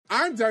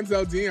I'm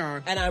Denzel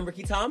Dion. And I'm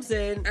Ricky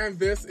Thompson. And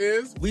this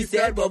is We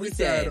Said What We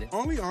Said.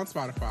 Only on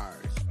Spotify.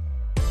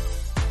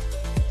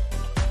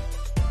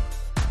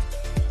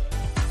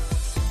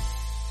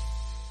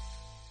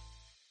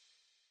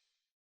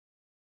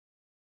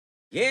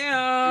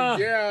 Yeah.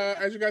 Yeah,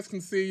 as you guys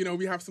can see,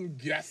 we have some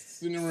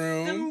guests in the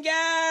room. Some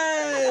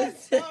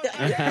guests. Would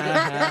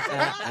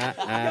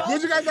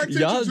you guys like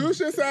to introduce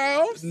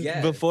yourselves?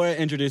 Yes. Before I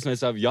introduce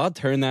myself, y'all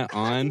turn that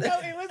on.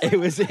 It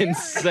was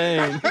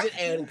insane.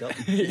 And go.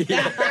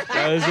 Yeah,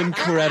 that was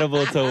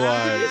incredible to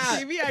watch.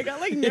 Maybe I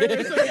got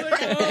nervous. I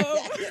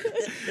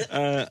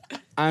was like,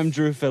 I'm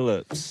Drew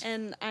Phillips.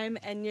 And I'm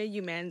Enya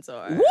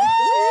Umanzor. Woo!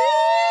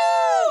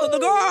 The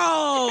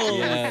girl.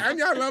 Yeah. And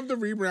y'all love the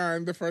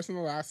rebrand, the first and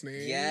the last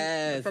name.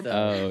 Yes.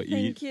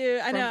 Thank you.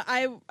 I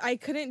know. I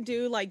couldn't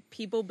do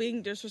people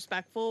being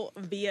disrespectful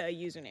via a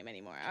username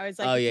anymore. I was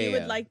like, if you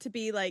would like to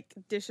be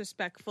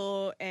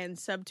disrespectful and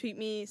subtweet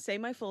me, say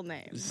my full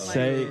name.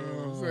 Say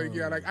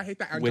I hate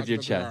that with your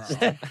chest.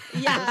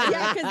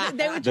 Yeah, because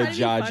they would try to be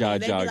funny.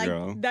 They'd be like,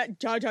 girl.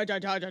 That ja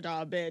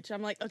bitch.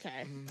 I'm like,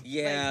 okay.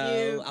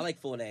 Yeah, I like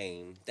full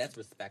name. That's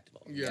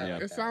respectable. Yeah,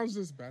 it sounds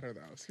just better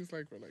though. She's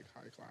we're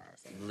high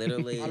class.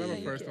 Literally. I love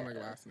a first and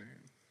last name.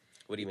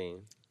 What do you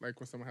mean? When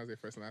someone has their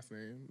first and last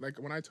name.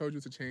 When I told you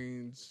to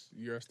change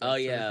your stuff. Oh,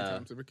 yeah.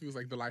 To Ricky was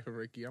the life of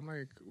Ricky. I'm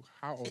like,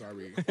 how old are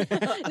we? No,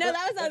 that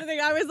was the other thing.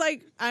 I was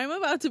like, I'm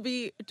about to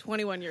be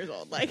 21 years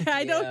old.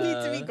 I don't need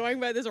to be going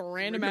by this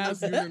random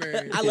ass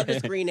username. I love the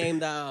screen name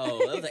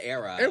though. That was an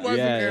era. It was an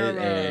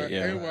era.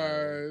 Yeah. It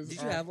was.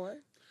 Did you have one?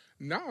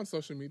 Not on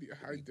social media.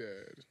 I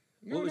did.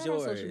 No, what was not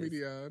yours? on social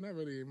media. Not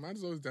really. Mine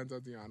was always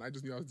Denzel Dion. I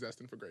just knew I was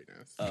destined for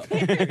greatness. Oh.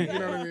 You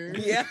know what I mean?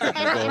 Yeah.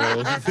 I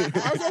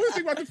was always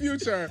thinking about the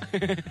future.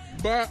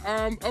 But,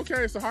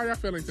 okay, so how are y'all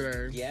feeling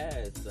today?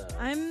 Yes.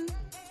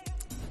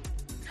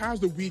 How's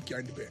the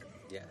weekend been?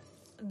 Yes.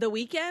 The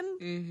weekend?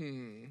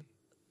 Mm-hmm.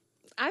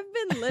 I've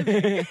been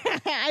living.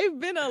 I've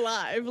been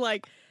alive.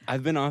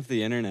 I've been off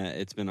the internet.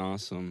 It's been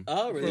awesome.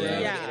 Oh, really?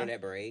 Yeah. Like an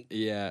internet break?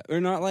 Yeah. Or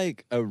not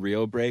a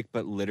real break,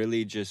 but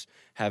literally just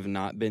have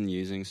not been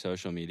using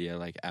social media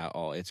at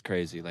all. It's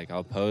crazy.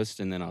 I'll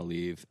post and then I'll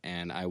leave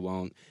and I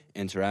won't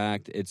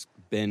interact. It's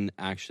been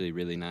actually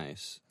really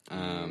nice.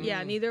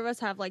 Yeah, neither of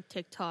us have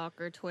TikTok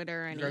or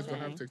Twitter or anything. You guys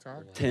don't have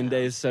TikTok? 10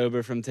 days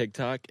sober from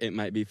TikTok. It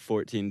might be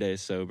 14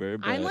 days sober.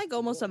 But I'm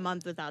almost a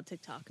month without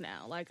TikTok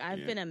now.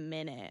 I've been a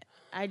minute.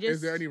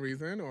 Is there any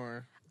reason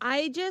or?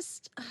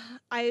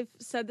 I've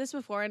said this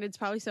before and it's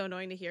probably so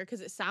annoying to hear because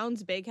it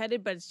sounds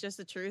big-headed, but it's just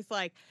the truth.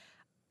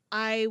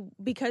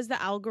 Because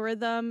the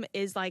algorithm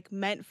is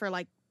meant for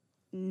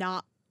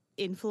not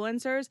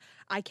influencers,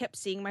 I kept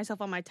seeing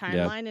myself on my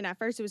timeline and at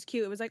first it was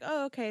cute. It was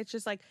oh, okay, it's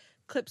just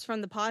clips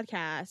from the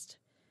podcast.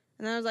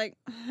 And then I was like,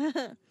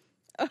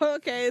 oh,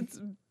 okay, it's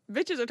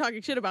bitches are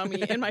talking shit about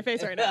me in my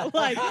face right now.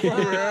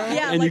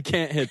 Yeah. And you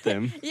can't hit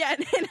them. Yeah,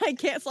 and I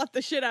can't slap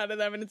the shit out of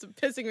them and it's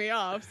pissing me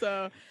off.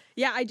 So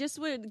yeah, I just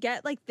would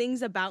get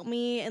things about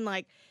me and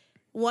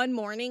one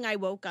morning I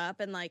woke up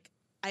and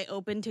I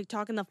opened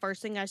TikTok and the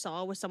first thing I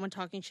saw was someone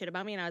talking shit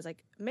about me and I was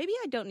like, maybe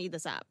I don't need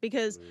this app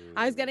because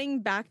I was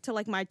getting back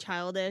to my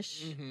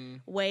childish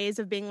ways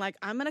of being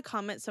I'm going to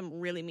comment some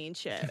really mean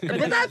shit.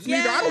 But that's me.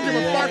 I don't give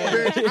a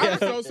fuck, bitch. I'm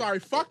so sorry.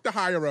 Fuck the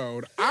higher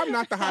road. I'm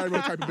not the higher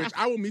road type of bitch.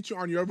 I will meet you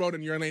on your road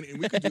and your lane and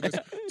we can do this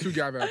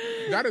together.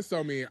 That is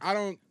so me.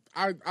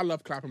 I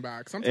love clapping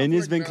back. Sometimes And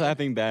he's been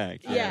clapping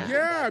back.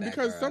 Yeah,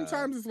 because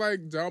sometimes it's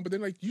dumb, but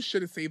then you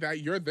shouldn't say that.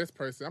 You're this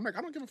person. I'm I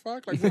don't give a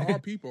fuck. We're all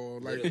people.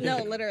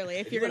 No, literally.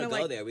 If you're gonna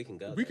go there, we can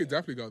go. We could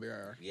definitely go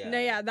there. Yeah. No,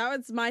 yeah, that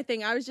was my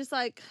thing. I was just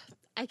I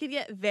could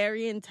get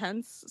very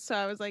intense, so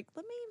I was like,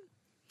 let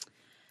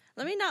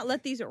me not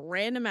let these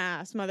random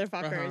ass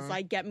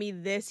motherfuckers get me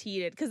this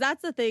heated. Because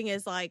that's the thing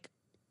is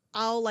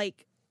I'll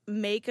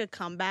make a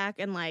comeback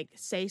and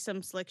say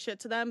some slick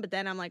shit to them, but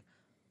then I'm like,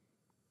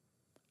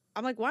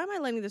 why am I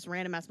letting this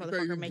random ass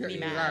motherfucker make me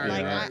mad?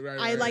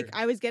 Right.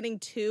 I was getting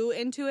too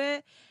into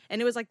it,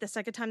 and it was the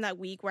second time that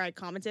week where I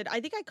commented.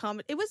 I think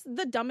it was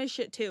the dumbest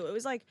shit too. It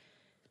was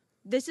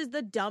this is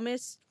the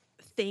dumbest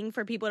thing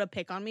for people to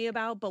pick on me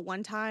about. But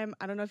one time,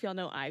 I don't know if y'all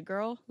know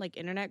iGirl,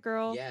 Internet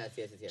Girl. Yes.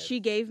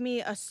 She gave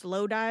me a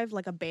Slow Dive,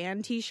 a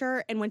band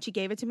T-shirt, and when she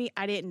gave it to me,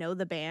 I didn't know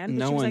the band.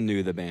 No one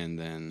knew the band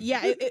then.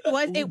 Yeah, it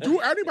was. Do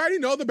anybody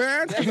know the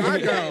band? Because I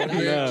don't.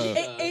 No.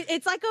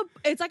 It's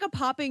like a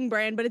popping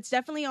brand, but it's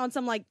definitely on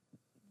some I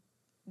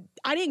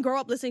didn't grow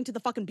up listening to the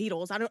fucking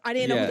Beatles. I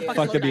didn't know who the fuck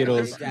fuck the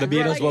Beatles. The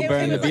Beatles will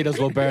burn. The Beatles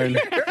will burn.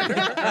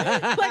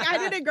 I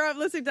didn't grow up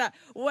listening to that.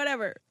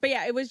 Whatever. But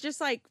yeah, it was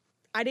just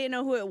I didn't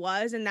know who it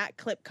was, and that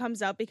clip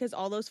comes up because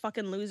all those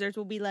fucking losers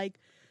will be like,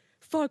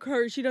 fuck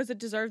her, she doesn't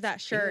deserve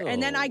that shirt. Ew.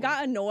 And then I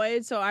got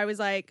annoyed, so I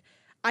was I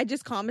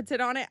just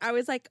commented on it. I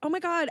was like, oh my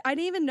God, I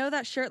didn't even know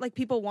that shirt,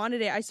 people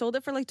wanted it. I sold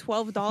it for $12.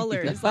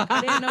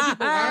 I didn't know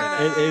people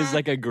wanted it. It is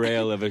a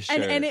grail of a shirt.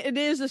 And it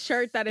is a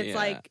shirt that it's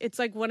it's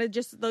one of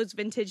just those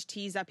vintage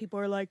tees that people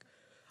are like,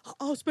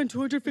 I'll spend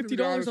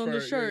 $250 on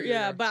this shirt.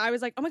 Yeah. But I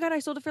was like, oh my God, I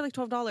sold it for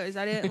 $12.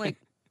 I didn't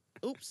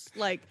oops,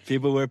 like,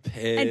 People were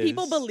pissed. and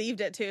people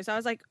believed it too. So I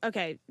was like,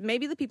 okay,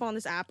 maybe the people on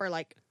this app are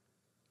like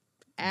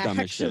Dumb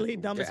as shit. actually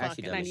dumb They're as fuck,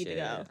 actually and dumb I as need to shit.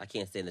 go. I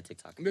can't stand the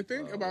TikTok. The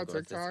thing people. about It's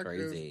just TikTok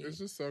is crazy. it's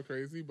just so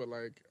crazy, but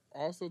like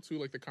also too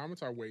like the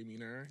comments are way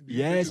meaner. These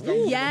Yes, bitches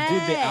don't- Yes.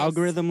 dude, the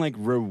algorithm like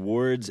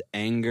rewards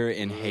anger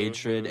and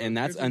hatred, and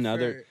that's It's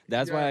another. insane.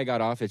 That's why Yeah. I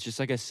got off. It's just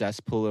like a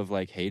cesspool of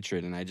like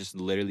hatred, and I just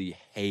literally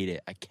hate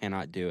it. I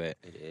cannot do it.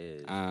 It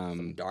is. Um,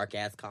 Some dark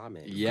ass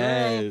comments.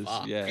 Yes,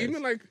 fuck. yes.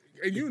 Even like,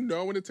 and you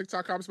know when the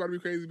TikTok comments about to be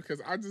crazy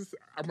because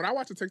when I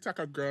watch a TikTok,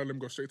 a girl, let me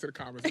go straight to the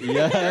comments.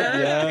 Yeah,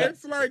 yeah.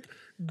 It's like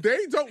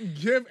they don't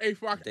give a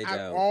fuck They at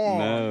don't. all.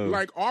 No.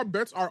 Like our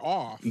bets are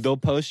off. They'll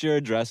post your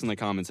address in the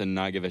comments and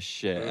not give a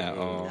shit at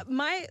all.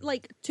 My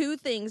like two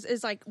things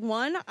is like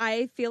one,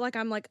 I feel like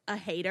I'm like a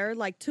hater.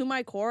 Like to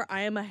my core,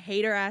 I am a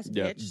hater ass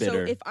Yeah, bitch.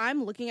 bitter. So if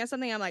I'm looking at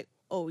something, I'm like,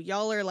 oh,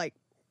 y'all are like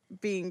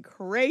being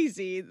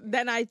crazy.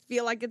 Then I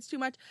feel like it's too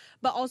much.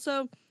 But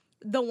also,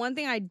 the one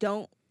thing I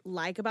don't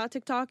like about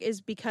TikTok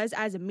is because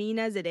as mean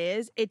as it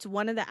is, it's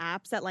one of the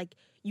apps that like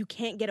you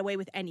can't get away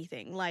with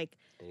anything. Like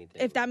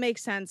Anything. if that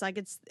makes sense, like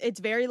it's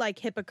very like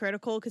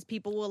hypocritical because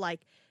people will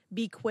like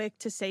be quick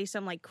to say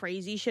some like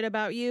crazy shit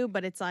about you,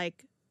 but it's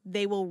like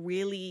they will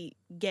really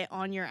get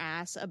on your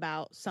ass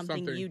about something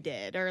Something. you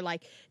did or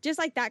like just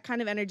like that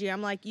kind of energy.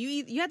 I'm like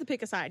you have to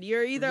pick a side.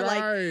 You're either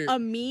Right. like a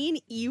mean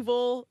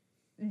evil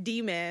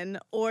demon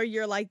or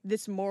you're like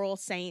this moral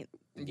saint.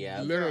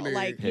 Yeah. Literally.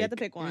 Like you have to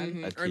pick one.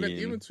 Mhm. A And then team.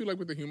 even too, like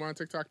with the humor on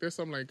TikTok, there's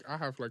some like I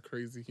have like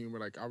crazy humor.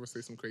 Like I would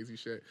say some crazy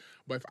shit,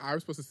 but if I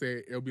was supposed to say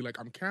it, it'll be like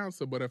I'm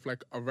canceled. But if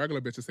like a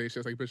regular bitch would say shit,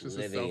 it's like bitch, this is so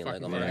Living like,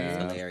 fucking oh my God, funny. it's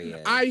funny.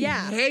 hilarious. I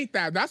Yeah. hate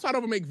that. That's why I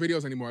don't make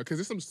videos anymore because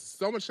there's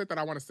so much shit that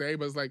I want to say,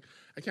 but it's like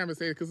I can't even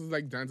say it because it's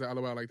like Denzel,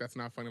 LOL. Like that's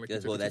not funny. Like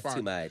Yes, you well, took it that's far.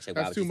 too much. Like,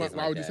 That's too much.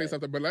 Why would you say that?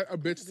 something? But let a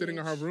bitch sitting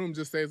in her room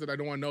just say that I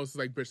don't want to know. It's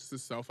like bitch, this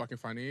is so fucking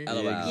funny.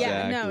 LOL.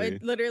 Yeah, no, Exactly.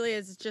 it literally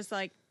is just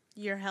like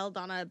you're held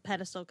on a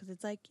pedestal because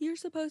it's like you're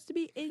supposed to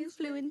be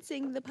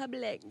influencing the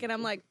public, and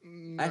I'm like, I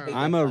hate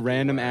I'm that a fucking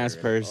random ass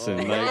word. person.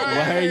 Oh. Like,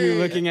 why are you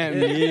looking at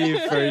me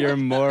for your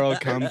moral So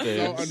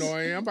compass?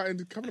 annoying. I'm about in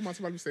a couple of months.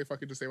 I'm about to say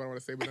fucking just say what I want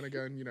to say, but then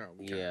again, you know.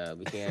 we can't. Yeah,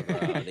 we can't,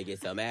 girl. They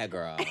get so mad,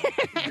 girl.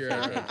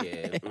 Yeah. Take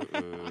it.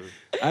 Mm-mm.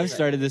 I've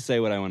started to say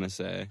what I want to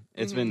say.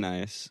 It's been Mm-hmm.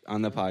 nice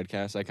on the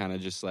podcast. I kind of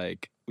just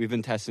like we've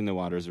been testing the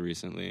waters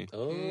recently.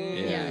 Oh,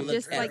 Yeah. look,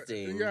 Just like-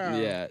 testing. Yeah.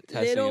 Yeah,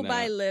 testing little it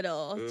by out.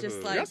 little, Mhm.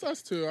 just like That's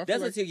us too. I feel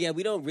That's like, what too. Yeah,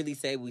 we don't really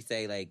say we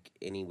say like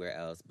anywhere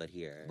else but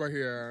here. but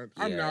here,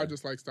 I'm Yeah. now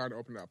just like starting to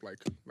open up, like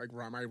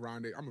my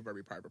Ronde. I'm a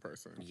very private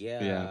person.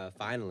 Yeah, Yeah.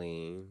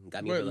 finally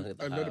got me But feeling like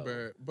the a little hoe.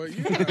 bit, but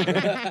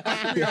yeah, I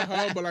can be a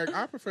hoe, but like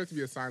I prefer to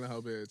be a silent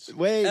hoe, bitch.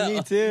 Wait,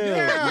 me too.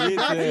 Yeah, Me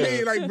definitely.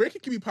 too. Like Ricky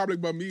can be public,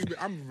 but me,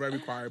 I'm very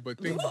quiet. But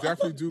things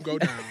definitely do go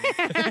down.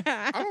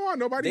 I don't want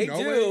nobody They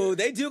knowing. do.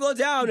 They do go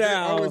down They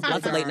now. always go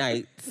Lots of late down.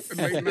 nights.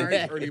 Late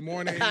nights, early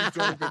mornings,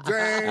 during the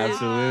day.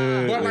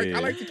 Absolutely. But like I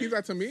like to keep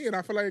that to me, and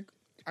I feel like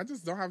I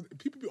just don't have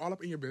people be all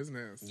up in your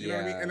business. You know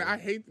what I mean? And Yeah. I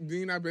hate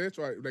being that bitch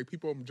or like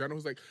people in general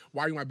who's like,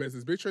 why are you my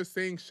business? Bitch, you're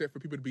saying shit for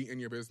people to be in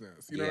your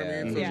business. You know what I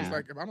Yeah. mean? So it's Yeah. just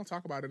like if I don't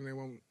talk about it, then they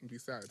won't be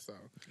sad. So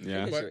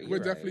Yeah. But but you're we're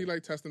right. definitely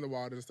like testing the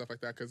waters and stuff like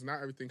that because not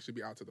everything should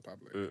be out to the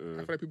public. Mm-mm. I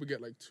feel like people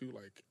get like too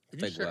like if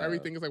you Like share what?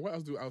 everything, it's like what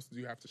else do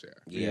you have to share?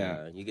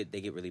 Yeah,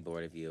 they get really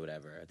bored of you or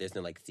whatever. There's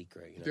no like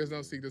secret. You know? There's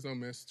no secret, there's no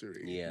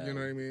mystery. Yeah. You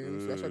know what I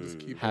mean? So that's why I just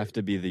keep Have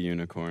to be the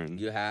unicorn.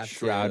 You have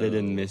Shrouded to,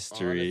 in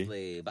mystery.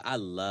 honestly. But I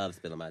love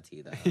spilling my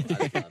tea though. I just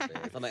love it.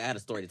 So I'm like, I had a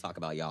story to talk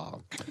about,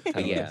 y'all.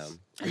 But yeah.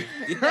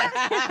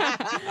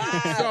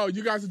 So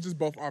you guys are just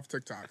both off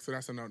TikTok, so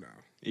that's a no-no.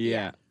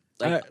 Yeah.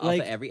 Like off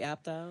like of every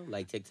app though,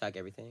 like TikTok,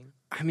 everything.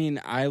 I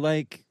mean, I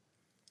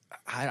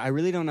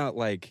really don't know.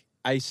 Like,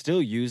 I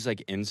still use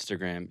like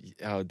Instagram.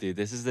 Oh, dude,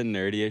 this is the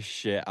nerdiest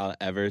shit I'll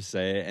ever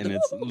say, and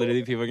it's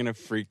literally people are gonna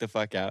freak the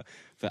fuck out.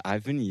 But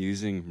I've been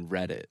using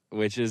Reddit,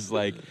 which is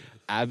like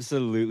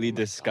absolutely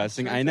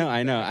disgusting. I know,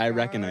 I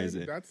recognize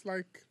it. That's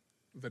like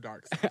the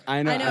dark side.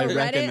 I know, I know I Reddit like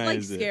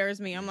recognize it. scares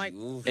me. I'm like,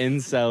 Oof.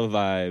 Incel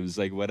vibes,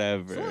 like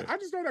whatever. So I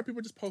just know that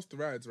people just post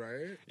threads,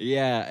 right?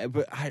 Yeah,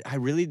 but I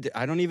really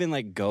I don't even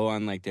like go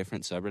on like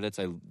different subreddits.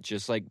 I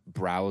just like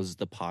browse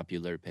the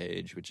popular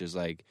page, which is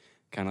like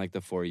kind of like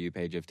the For You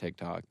page of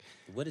TikTok.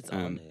 What is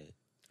on it?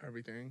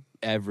 Everything.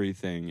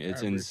 Everything.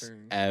 It's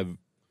Everything.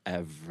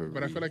 everything.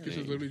 But I feel like it's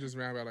just literally just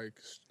ran by like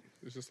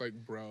it's just like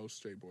bro,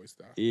 straight boy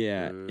stuff.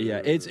 Yeah, yeah.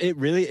 It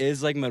really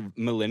is like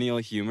millennial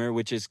humor,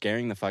 which is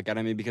scaring the fuck out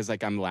of me because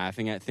like I'm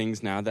laughing at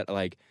things now that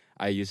like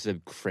I used to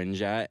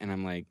cringe at, and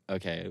I'm like,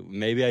 okay,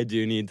 maybe I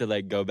do need to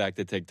like go back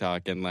to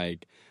TikTok and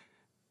like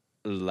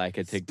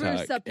a TikTok.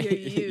 Spruce up your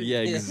youth. Yeah,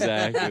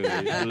 exactly.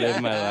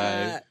 Live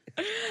my life.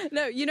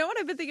 no, you know what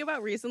I've been thinking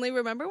about recently?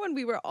 Remember when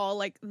we were all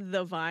like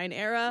the Vine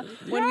era?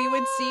 When we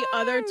would see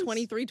other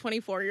 23,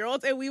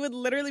 24-year-olds and we would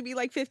literally be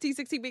like 15,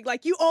 16, being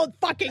like, you old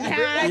fucking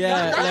hag.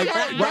 Yeah,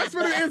 That's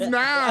what it is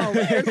now.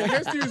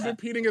 History is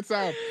repeating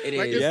itself. It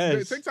like is.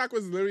 Yes. TikTok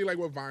was literally like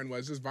what Vine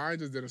was. Just Vine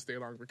just didn't stay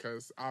long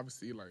because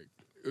obviously like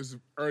it was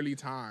early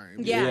time.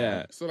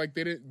 Yeah. So like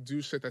they didn't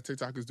do shit that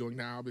TikTok is doing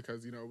now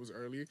because it was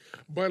early.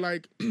 But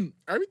like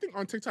everything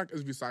on TikTok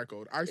is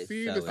recycled. I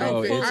see so the same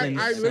is. thing. Oh,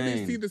 it's I literally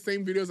insane. see the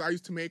same videos I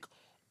used to make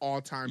all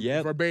time,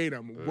 Yep.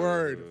 verbatim,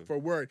 word for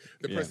word.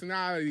 The Yeah.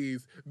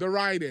 personalities, the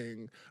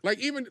writing, like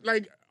even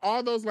like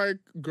all those like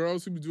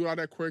girls who do all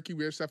that quirky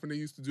weird stuff and they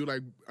used to do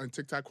like on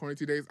TikTok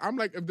quarantine days. I'm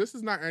like, if this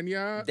is not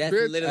Enya, That's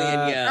bitch, literally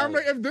Enya. I'm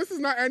like, if this is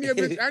not Enya,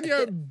 bitch,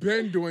 Enya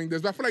been doing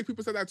this. But I feel like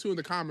people said that too in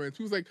the comments.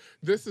 Who's like,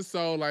 this is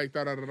so like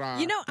da da da da.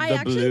 You know, I The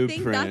actually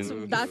think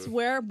blueprint. that's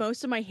where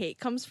most of my hate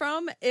comes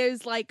from.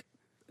 Is like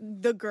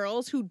the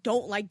girls who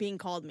don't like being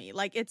called me.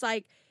 Like it's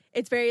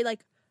very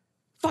like,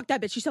 fuck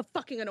that bitch. She's so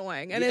fucking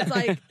annoying. And it's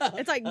like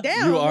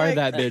damn. You are like,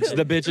 that bitch,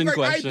 the bitch in like,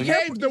 question. I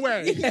paved the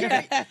way.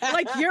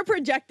 you're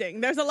projecting.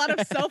 There's a lot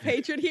of self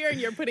hatred here, and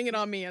you're putting it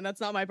on me, and that's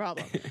not my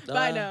problem. But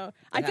I know.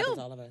 I It happens feel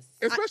to all of us.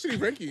 Especially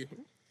Ricky.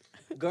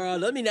 Girl,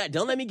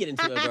 don't let me get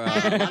into it, girl.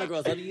 A lot of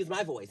girls love to use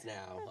my voice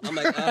now. I'm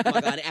like, oh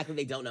my God, they act like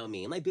they don't know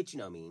me. I'm like, bitch, you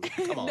know me.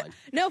 Come on.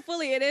 no,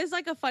 fully. It is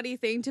like a funny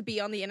thing to be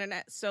on the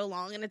internet so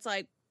long, and it's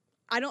like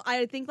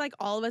I think like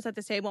all of us at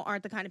this table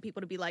aren't the kind of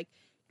people to be like,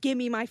 give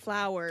me my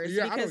flowers,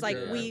 Yeah, I because don't like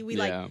care. we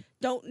Yeah. like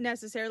don't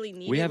necessarily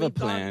need We it. have a We've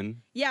gone-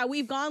 plan. Yeah,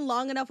 we've gone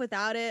long enough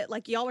without it.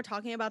 Like y'all were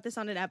talking about this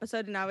on an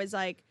episode, and I was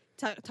like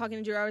talking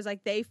to Drew. I was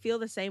like, they feel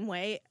the same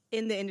way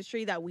in the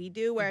industry that we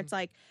do, where it's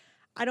like,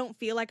 I don't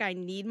feel like I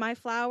need my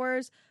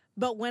flowers.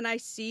 But when I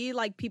see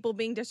like people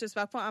being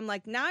disrespectful, I'm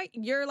like, now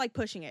you're like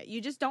pushing it. You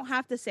just don't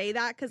have to say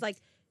that because like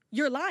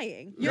you're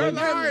lying. You're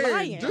lying.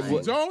 lying.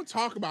 Just don't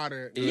talk about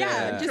it.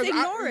 Yeah, just 'Cause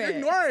ignore it.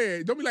 Ignore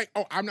it. Don't be like,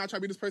 oh, I'm not trying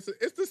to be this person.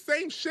 It's the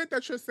same shit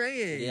that you're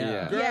saying.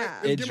 Yeah. Girl, Yeah.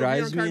 it's It giving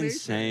drives me reincarnation.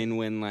 insane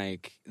when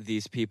like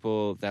these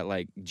people that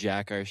like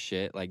jack our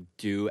shit like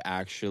do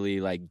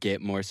actually like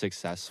get more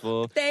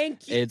successful.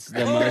 Thank you. It's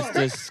the most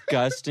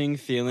disgusting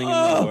feeling in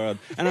the world.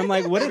 And I'm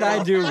like, what did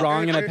I do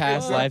wrong in a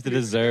past life to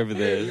deserve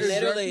this?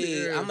 Literally,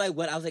 is. I'm like,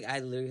 what? I was like, I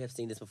literally have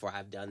seen this before.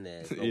 I've done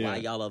this. But Yeah. why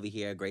y'all over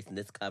here gracing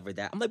this cover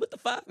that? I'm like, what the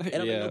fuck? And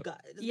I'm Yeah. like, oh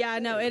God. Yeah,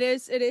 no, it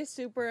is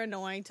super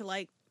annoying to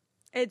like.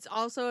 It's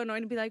also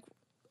annoying to be like,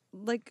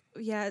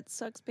 yeah, it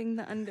sucks being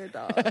the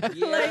underdog.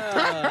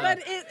 Yeah. But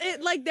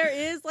it like there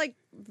is like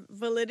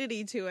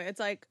validity to it. It's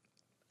like,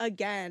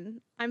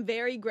 again, I'm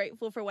very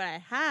grateful for what I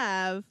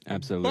have.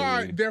 Absolutely.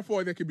 But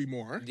therefore, there could be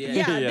more.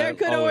 Yeah, there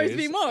could always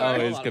be more.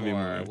 Always A lot could be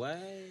more. What?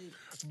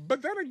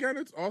 But then again,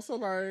 it's also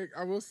like,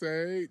 I will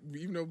say,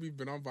 even though we've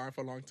been on Vine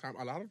for a long time,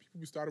 a lot of people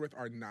we started with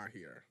are not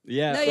here.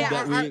 Yeah. No, yeah.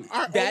 that we-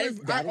 That is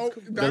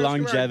correct. The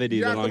longevity,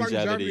 Yeah, the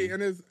longevity.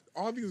 And it's,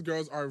 all these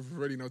girls are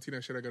really teen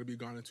and shit are going to be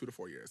gone in 2 to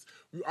 4 years.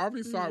 We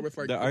already saw it with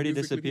like They're the already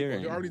Musical.ly people.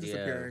 disappearing. They're already Yeah.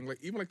 disappearing. Like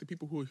even like the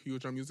people who are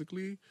huge on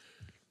Musically,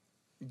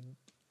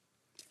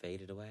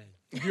 Faded away.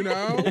 you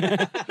know,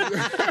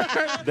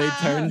 They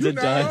turn to You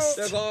know? dust.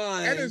 They're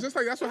gone. and it's just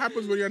like that's what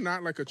happens when you're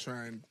not like a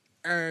trend.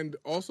 And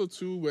also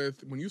too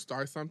with when you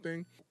start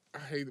something, I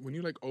hate when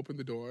you like open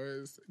the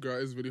doors, girl.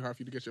 It's really hard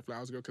for you to get your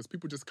flowers, girl, because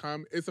people just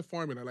come. It's a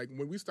formula. Like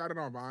when we started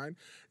on Vine,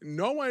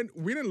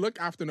 we didn't look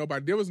after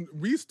nobody.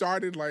 We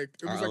started like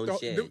it was Our like own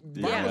shit.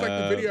 Vine was like the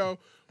Yeah. video.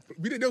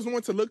 There was no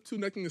one to look to,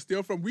 nothing to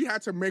steal from. We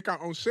had to make our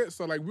own shit.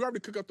 So like we already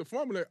cook up the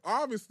formula.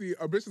 Obviously,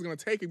 a bitch is gonna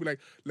take it and be like,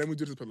 let me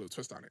do this, put a little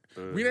twist on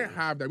it. We didn't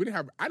have that.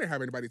 I didn't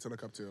have anybody to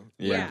look up to.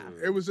 Yeah.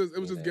 It was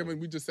just given.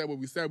 We just said what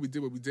we said. We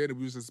did what we did, and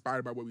we was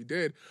inspired by what we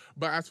did.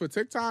 But as for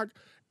TikTok,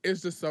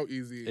 it's just so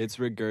easy. It's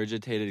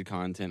regurgitated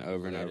content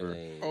over and over.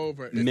 Literally.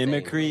 over. It's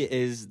Mimicry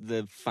is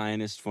the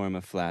finest form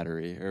of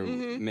flattery. Or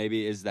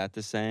maybe is that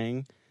the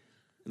saying?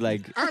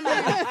 Like,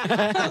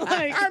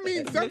 I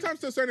mean, sometimes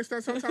to a certain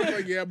extent, sometimes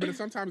like yeah, but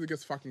sometimes it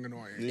gets fucking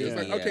annoying. It's Yeah.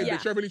 like, okay, Yeah.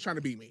 bitch, you're really trying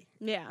to beat me.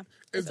 Yeah.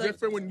 It's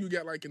different when you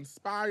get like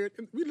inspired.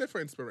 We live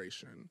for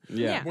inspiration.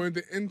 yeah. When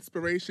the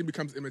inspiration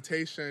becomes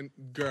imitation,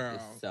 girl.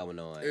 It's so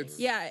annoying. It's-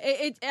 Yeah,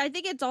 I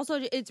think it's also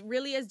it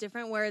really is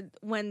different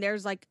when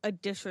there's like a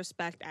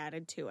disrespect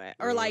added to it,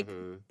 or like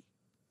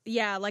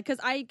yeah, like because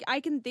I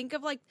can think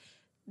of like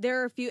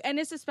there are a few, and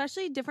it's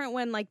especially different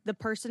when like the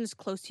person is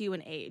close to you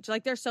in age.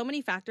 Like there's so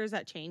many factors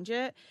that change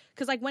it.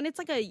 Because like when it's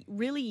like a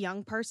really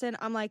young person,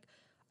 I'm like,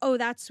 oh,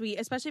 that's sweet.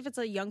 Especially if it's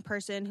a young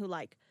person who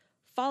like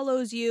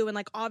follows you and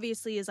like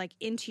obviously is like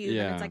into you.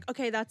 Yeah. And it's like,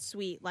 okay, that's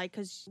sweet. Like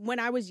because when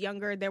I was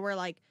younger, they were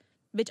like,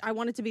 bitch, I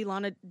wanted to be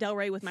Lana Del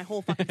Rey with my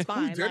whole fucking Who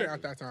spine. did like, it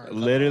at that time?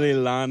 Literally,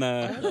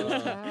 Lana.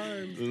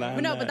 Lana.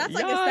 But no, but that's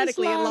like Yes,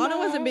 aesthetically. And Lana Lana.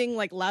 wasn't being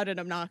like loud and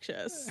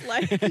obnoxious.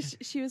 Like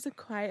she was a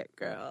quiet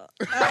girl.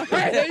 I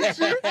hate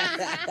you.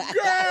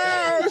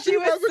 Girl, She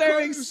was wasn't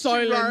serving close-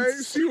 silence.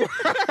 Right? She was.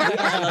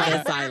 I love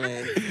that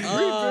silence.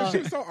 Oh. She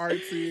was so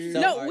artsy.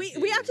 So- No,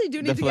 we actually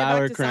do need The to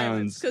flower get back to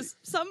silence crowns. because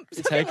some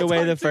Take people away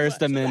talk the too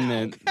First much.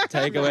 Amendment.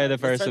 Take away the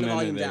First Turn the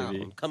volume Amendment,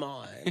 baby. down. Come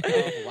on.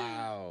 Oh,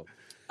 wow.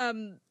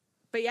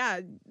 But yeah,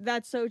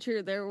 that's so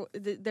true.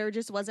 There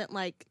just wasn't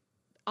like,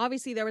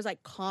 obviously there was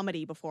like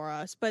comedy before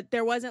us, but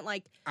there wasn't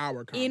like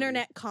Our comedy.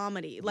 internet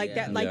comedy like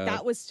Yeah. that. Like Yeah.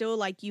 that was still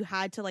like you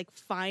had to like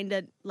find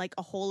a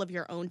hole of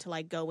your own to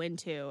like go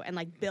into and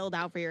like build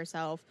out for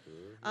yourself.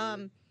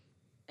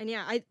 And And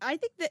yeah, I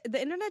think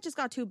the internet just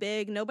got too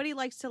big. Nobody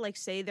likes to like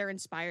say they're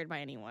inspired by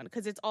anyone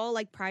because it's all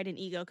like pride and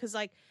ego. Because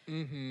like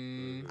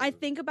I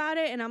think about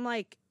it and I'm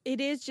like,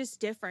 it is just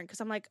different. Because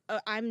I'm like,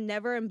 I'm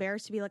never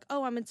embarrassed to be like,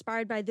 oh, I'm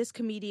inspired by this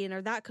comedian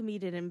or that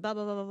comedian and blah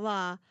blah blah blah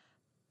blah.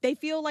 They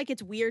feel like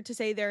it's weird to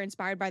say they're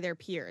inspired by their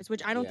peers,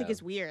 which I don't think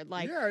is weird.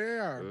 Like,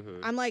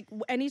 I'm like,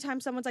 anytime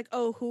someone's like,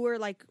 oh, who are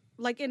like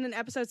in an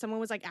episode, someone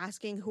was like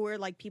asking who are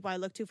like people I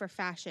look to for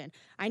fashion.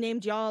 I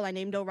named y'all, I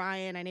named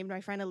Orion, I named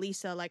my friend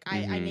Elisa. Like,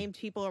 I named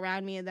people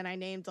around me, and then I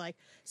named like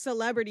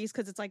celebrities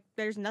because it's like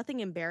there's nothing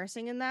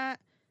embarrassing in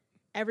that.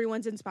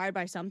 Everyone's inspired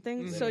by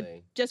something, so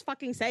just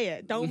fucking say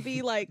it. Don't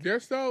be like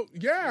they're so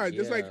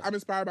just like I'm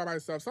inspired by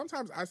myself.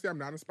 Sometimes I say I'm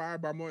not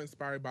inspired, but I'm more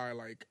inspired by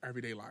like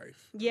everyday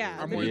life. Yeah,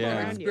 I'm more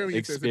about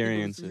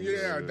experiences.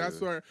 Yeah,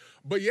 that's where.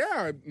 But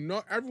yeah,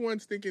 no,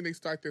 everyone's thinking they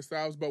start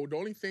themselves. But the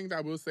only thing that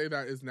I will say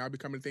that is now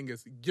becoming a thing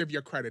is give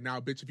your credit. Now,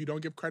 bitch, if you don't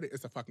give credit,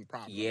 it's a fucking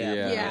problem.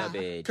 Yeah.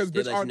 Bitch. Because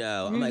bitch,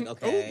 I'm like,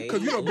 okay.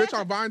 Because bitch,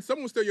 on Vine,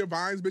 someone will steal your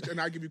Vines, bitch, and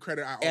I give you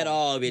credit at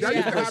all. Bitch. That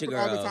used to happen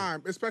all the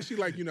time, especially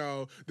like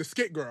the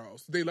skit girls.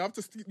 They love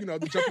to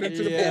jumping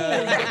into the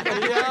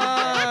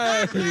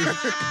pool.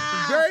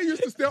 They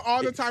used to steal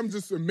all the time,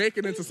 just make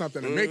it into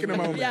something and making a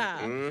moment. Yeah.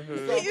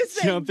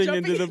 Jumping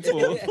into the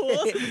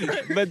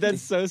pool. But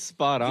that's so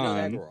spot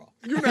on.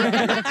 You know,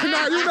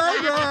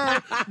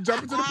 girl.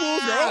 Jump into the pool,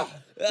 girl.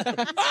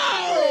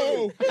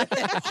 Oh!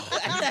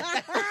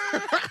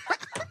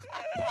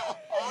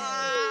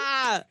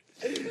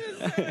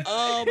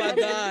 Oh my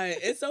God.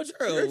 It's so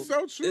true. It's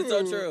so true. It's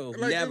so true.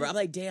 Like, Never. I'm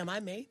like, damn, I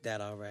made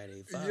that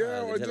already. Fuck.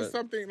 Yeah, or just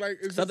something like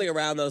something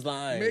around those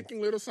lines.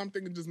 Making little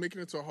something and just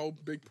making it to a whole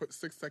big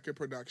 6-second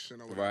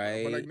production or whatever.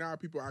 Right. But like now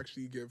people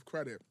actually give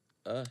credit.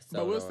 So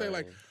but we'll say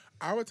like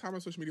our time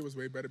on social media was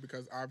way better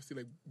because obviously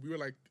like we were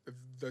like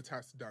the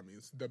test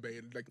dummies, the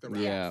bait, like the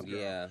rappers,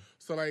 yeah.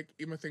 So like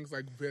even things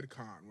like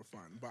VidCon were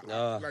fun, but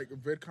like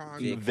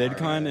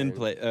VidCon and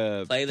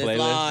Playlist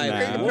Live.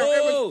 Now. It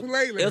was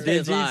Playlist. It was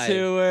Playlist Live.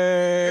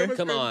 Tour.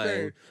 Come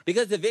on,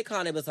 because the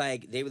VidCon it was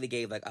like they really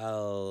gave like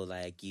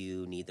like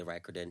you need the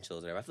right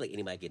credentials or whatever. I feel like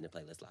anybody getting to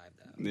Playlist Live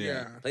though.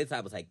 Yeah. Playlist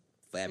Live was like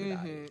for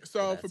everybody.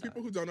 So for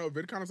people who don't know,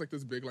 VidCon is like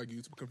this big like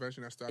YouTube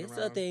convention that started it's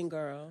around. a thing,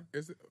 girl.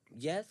 Is it?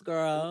 Yes,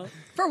 girl.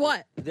 For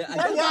what? I'm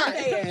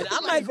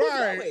like,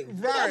 right.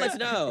 I'll let you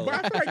know.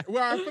 But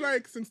I feel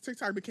like since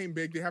TikTok became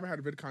big, they haven't had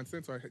a VidCon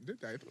since. So I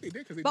did that. I think they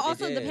did because but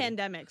also did. the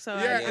pandemic. So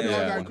and all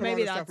that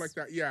maybe stuff like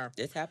that. Yeah.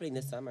 It's happening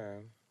this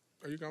summer.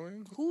 Are you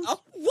going?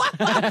 What?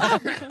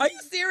 Are you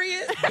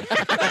serious?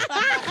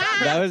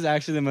 That was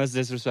actually the most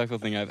disrespectful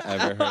thing I've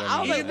ever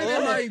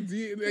heard.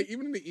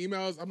 Even in the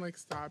emails, I'm like,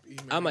 stop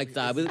emailing. I'm like,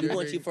 stop. We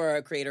want you for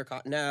a creator.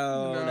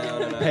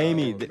 No. Pay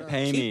me.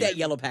 Keep that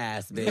yellow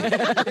pass, bitch.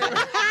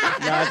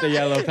 Not the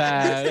yellow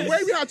pass. It's the way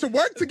we have to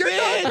work to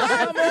get Come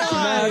on.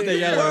 Not the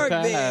yellow Work,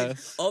 pass.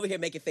 bitch. Over here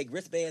making fake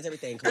wristbands,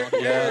 everything. Come on.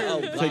 Yeah.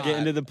 Oh, God. To get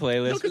into the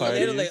playlist parties.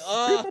 Literally,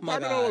 oh People my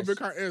probably know what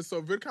gosh. VidCon is.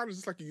 So VidCon is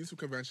just like a YouTube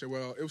convention.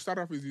 Well, it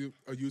started off as a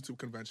YouTube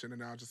convention,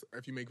 and now just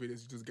if you make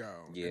videos, you just go.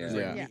 Yeah. And it's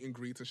like Yeah. meet and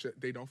greets and shit.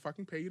 They don't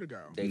fucking pay you to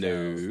go.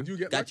 No. You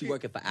get Got lucky. you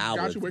working for hours.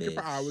 Got you working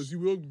for bitch. hours. You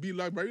will be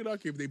very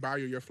lucky if they buy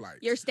you your flight.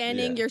 you're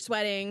standing, Yeah. you're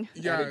sweating.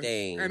 Yes.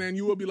 Everything. And then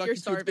you will be lucky You're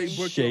too if they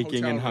starving. book you a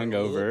Shaking and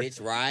hotel room. hungover. Ooh,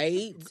 bitch,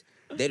 right?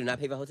 They do not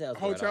pay for hotels.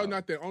 Hotel,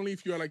 not that. Only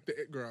if you're like the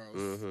it girls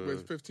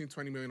with 15,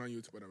 20 million on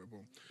YouTube, whatever.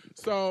 Boom.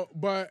 So,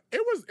 but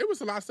it was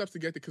a lot of steps to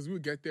get there because we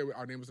would get there with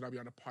our neighbors and I'd be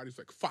on the parties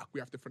like, fuck,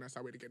 we have to finesse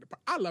our way to get the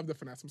party. I love the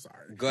finesse. I'm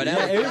sorry. Girl,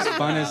 Yeah, it was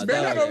fun as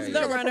Man, I fuck. know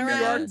The I'm from New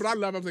runaround. York, but I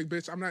love it. I was like,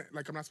 bitch, I'm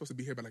not supposed to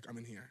be here, but like I'm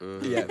in here.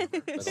 Yeah.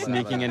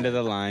 Sneaking into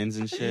the lines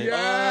and shit.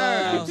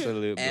 Yeah.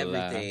 Absolute blast.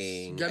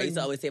 Everything. I used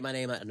to always say my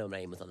name. I know my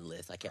name was on the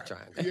list. I kept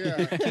trying.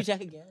 Yeah. Can you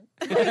check again?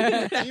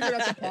 Even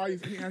at the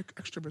parties, any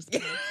extra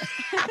biscuits.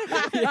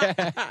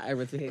 I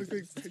really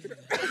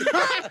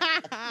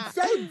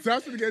So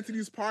desperate to get to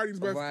these parties,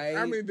 but Right.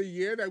 I mean, the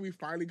year that we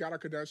finally got our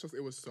credentials,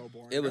 it was so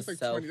boring. It was That's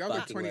so that was like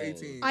fucking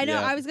 2018. I know.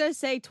 Yeah. I was gonna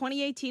say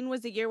 2018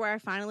 was the year where I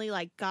finally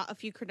like got a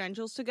few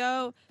credentials to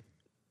go.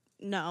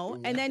 No,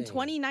 and then Nothing.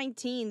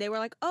 2019 they were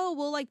like, "Oh,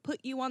 we'll like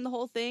put you on the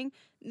whole thing."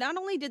 Not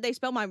only did they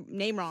spell my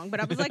name wrong, but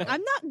I was like,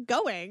 "I'm not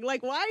going."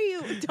 Like, why are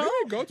you? Did we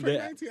Don't. go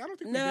 2019? I don't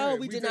think No,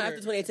 we we did not. After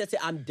didn't. 2018, I said,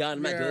 I'm done.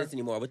 I'm not Yeah. doing this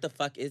anymore. What the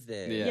fuck is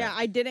this? Yeah. Yeah,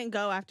 I didn't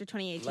go after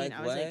 2018. Like, I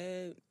was what?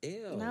 like,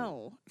 Ew.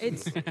 no,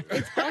 it's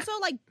also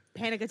like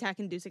panic attack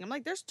inducing. I'm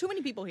like, there's too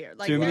many people here.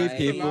 Like, Too many Right.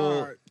 people,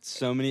 Lot.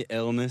 so many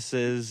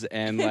illnesses,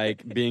 and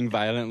like being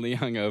violently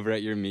hungover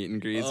at your meet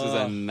and greets was a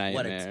Ugh, nightmare.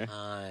 What a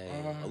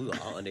time. We were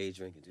all underage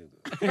drinking too.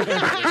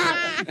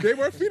 They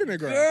were feeding it,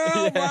 girl.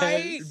 Girl,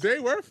 right? They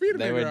were feeding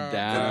They it, were girl.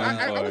 down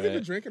I for wasn't even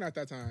it. drinking at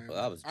that time.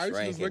 Well, I was used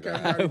to just look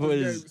drinking, at girl. her I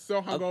and was- get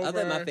so hungover. I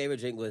think my favorite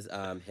drink was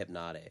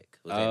Hypnotic.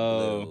 Was that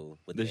Oh, blue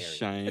with the berry?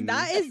 shine.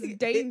 that is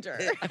danger.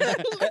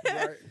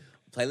 Right.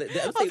 Playlist.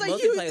 I was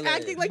like, you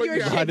acting like But you were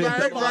yeah, shaking right,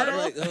 the right, bottle.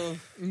 Like,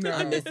 No.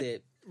 I miss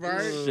it.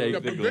 right? Shake Yeah,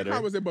 the but glitter.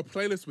 VidCon was it, but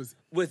Playlist was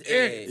With it.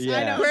 it. Yeah.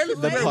 I know.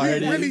 Playlist The really,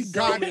 party. really So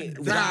got many, it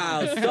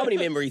wow, down. so many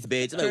memories,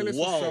 bitch. Like, Playlist was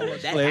whoa, so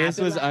much that fun. Playlist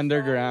happened. was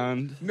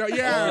underground. No,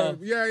 yeah.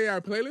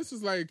 Playlist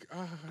was like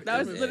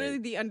That it was literally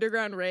the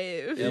underground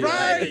rave. Yeah,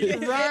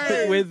 right,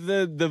 right. With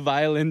the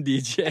violin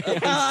DJ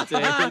on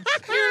stage.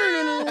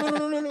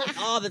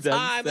 all the Dubstep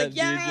time. Like, DJ.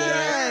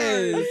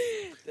 yes.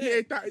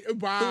 Yeah,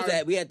 wow. Who's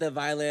that? We had the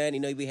violin. You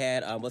know, we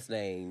had what's the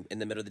name in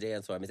the middle of the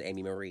dance floor, Miss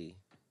Amy Marie.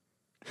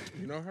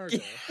 You know her. Girl.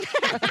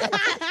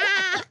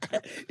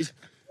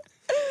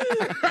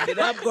 Get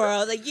up,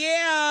 girl. Like,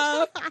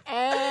 yeah.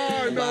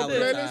 Oh no, Wow,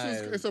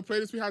 Playlist was. So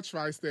Playlist we had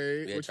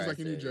Tri-State, Yeah, which is like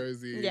in New Tri-State.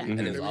 Jersey. Yeah. And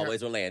then it was we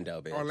always had,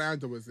 Orlando, bitch.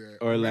 Orlando was it.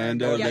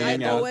 Orlando, Yeah,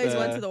 living I out always the-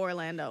 went to the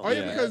Orlando. Oh yeah,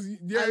 Yeah. because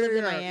I lived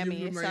in Miami,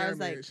 you live in so I was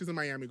like- she's a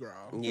Miami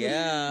girl.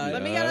 Yeah.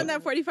 Let me get on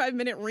that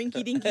 45-minute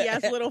rinky-dinky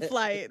ass little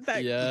flight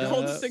that Yeah.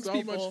 holds 6 so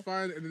people. much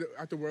fun and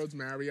at the World's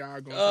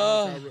Marriott. Going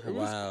Oh, to the hotel room. It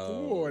was wow.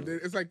 cool.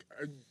 It's like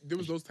there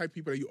was those type of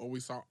people that you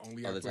always saw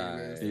only All at the time.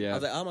 Playlist. Yeah. I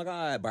was like, oh my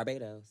God,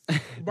 Barbados.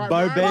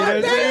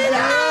 Barbados. We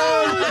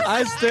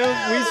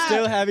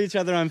still have each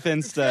other on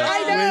Finsta.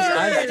 I know.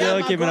 I'm still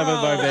Yeah, keeping up with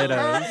my bro.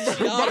 Barbados.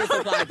 She always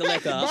supplied the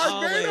liquor.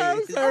 Barbados.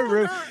 Always. Her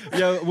room.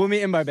 Yo, we'll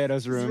meet in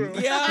Barbados room.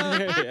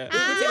 Yeah.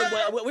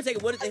 Yeah. We're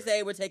taking, what did they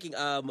say? We're taking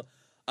a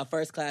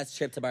first class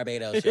trip to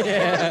Barbados. Y'all.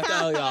 Yeah. Let's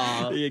go,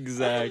 y'all.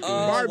 Exactly.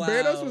 Oh,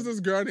 Barbados wow. was this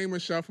girl named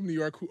Michelle from New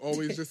York who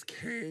always just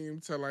came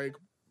to like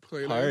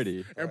Playlist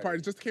Party. and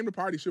party. Just came to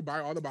party. She'd buy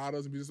all the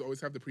bottles and we just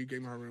always have the pregame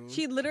in her room.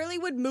 She literally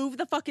would move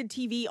the fucking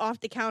TV off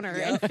the counter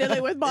and Yep. fill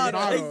it with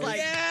bottles. Bottles. Like,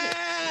 Yeah.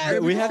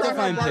 And We we have to just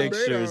find call her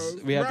pictures.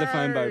 Barbados. We have to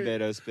find Right.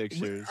 Barbados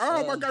pictures.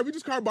 Oh my God, we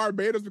just call her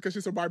Barbados because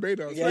she's from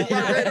Barbados. Yeah. Like,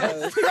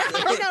 Barbados.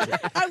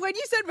 when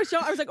you said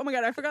Michelle, I was like, oh my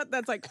God, I forgot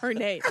that's like her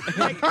name.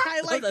 Like,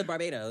 I Like like,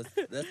 Barbados.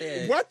 That's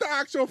it. What the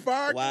actual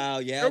fuck? Wow,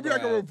 yeah. It would be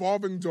like a bro.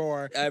 revolving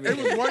door. Every- It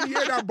was one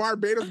year that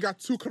Barbados got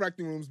 2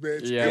 correcting rooms,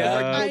 bitch. Yeah. It was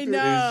like, I go through-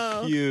 know.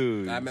 It was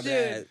huge. I remember dude,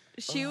 that.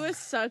 she was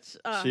such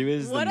She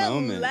was the what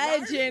moment. a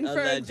legend A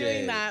for legend.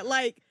 doing that.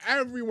 Like,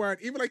 Everyone,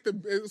 even like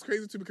it was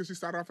crazy too because she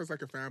started off as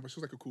like a fan, but she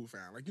was like a cool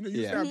fan. Like, you know, you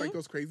used to Yeah. have like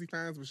those crazy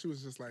fans, but she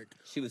was just like,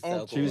 She was so oh,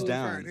 cool. She was cool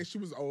down. fan. And she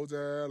was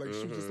older. Like,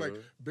 she was just like,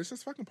 Mhm. bitch,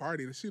 just fucking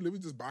party. She literally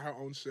just buy her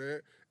own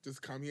shit,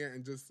 just come here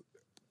and just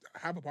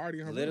have a party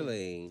in her room.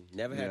 Literally,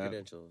 never had Yeah.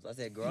 credentials. I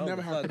said, girl,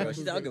 Never I had don't give a fuck, girl. credentials,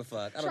 She said, I don't give a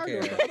fuck. I don't She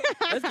don't care. give a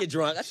fuck. Let's get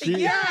drunk. I said, She,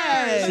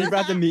 yes. she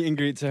brought the meet and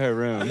greet to her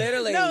room.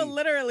 Literally. no,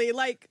 literally,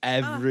 like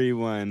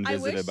Everyone I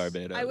visited wish,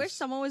 Barbados. I wish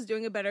someone was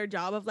doing a better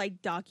job of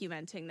like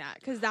documenting that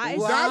because that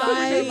is That's what we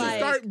such, need to like,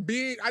 start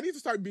being. I need to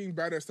start being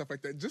better at stuff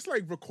like that. Just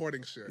like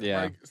recording shit.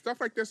 Yeah. Like stuff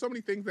like there's so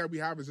many things that we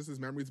have is just as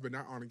memories, but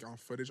not on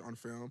footage, on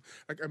film.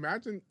 Like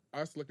imagine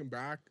us looking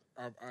back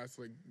of us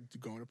like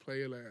going to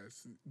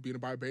Playlist, being in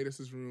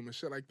Barbados' room and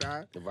shit like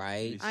that.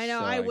 Right? I know.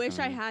 So I wish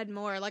I iconic. had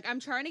more. Like, I'm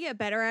trying to get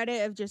better at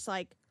it of just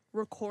like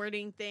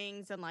recording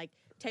things and like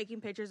taking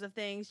pictures of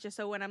things, just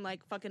so when I'm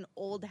like fucking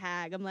old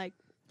hag, I'm like,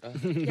 yeah, I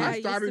it used to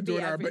started be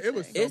doing that, but it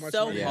was everything. so It's much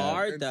so fun. Yeah.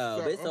 hard And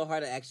though. so- It's so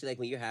hard to actually like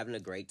when you're having a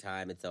great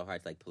time. It's so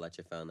hard to like pull out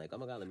your phone. Like, oh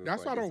my God, let me.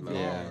 That's why I record don't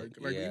this vlog.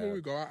 moment. Like yeah. even when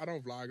we go out, I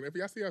don't vlog. If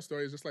y'all see our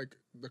stories, just like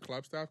the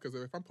club stuff,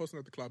 because if I'm posting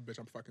at the club, bitch,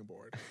 I'm fucking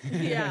bored.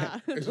 Yeah.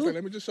 It's just like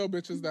let me just show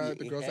bitches that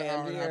the girls are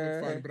out and having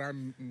Yeah. fun, but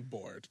I'm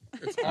bored.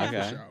 It's all Okay.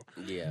 the show.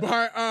 Yeah.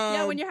 But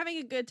Yeah, when you're having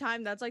a good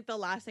time, that's like the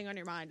last thing on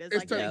your mind is it's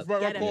like to just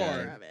record. get a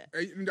picture of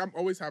it. And I'm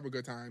always having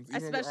good times,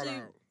 even when we're Especially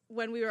all out.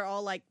 when we were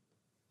all like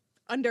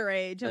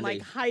underage and like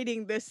Underage.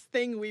 hiding this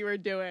thing we were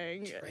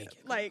doing. Drinking.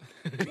 Like,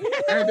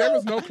 And there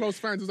was no close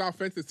friends. It was our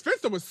fences.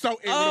 Finster was so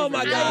in. Oh with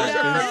my it.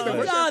 God.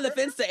 know. Oh, the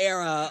Finsta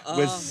era. Oh,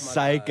 was my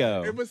psycho.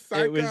 God. It was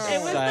psycho. It was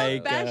it was psycho.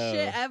 the best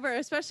shit ever,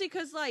 especially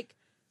because like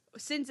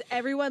since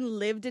everyone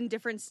lived in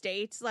different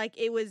states, like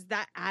it was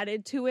that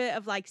added to it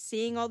of like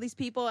seeing all these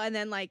people and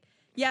then like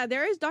yeah,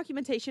 there is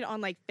documentation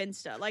on like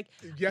Finsta. Like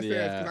Yes, there is.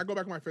 Yeah. Because I go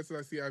back to my Finsta and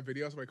I see our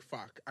videos. I'm like,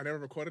 fuck, I never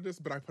recorded this,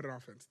 but I put it on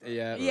Finsta.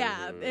 Yeah.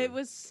 yeah, it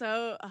was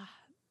so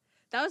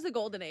that was the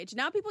golden age.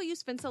 Now people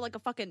use Finsta like a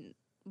fucking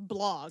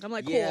blog. I'm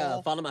like, cool.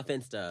 Yeah, follow my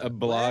Finsta. A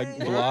blog What?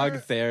 blog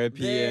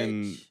therapy Bitch.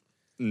 and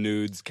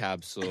nudes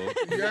capsule.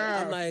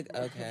 Yeah. I'm like,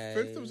 okay.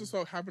 Finsta was just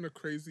so having a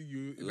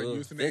crazy like, Ugh,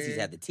 username. Finsty's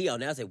had the T on.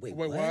 Now I said, wait,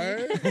 Wait, what?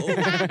 what?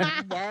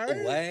 Oh, What?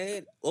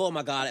 what? Oh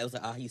my God! It was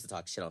like I used to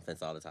talk shit on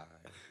Finsta all the time.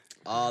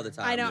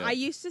 I know. Yeah. I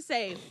used to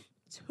say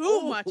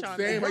too much on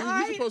Same. it.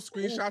 I used to post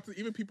screenshots of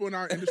even people in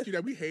our industry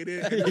that we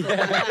hated. And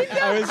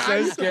I was I so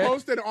used to scared.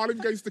 post it, and all of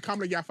you guys used to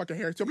comment, like, yeah, fucking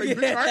hair too. I'm like,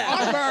 bitch, right?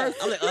 All of us.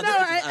 I'm like, You oh, know,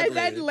 this is right? And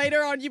then ugly.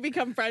 later on, you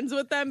become friends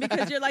with them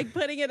because you're like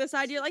putting it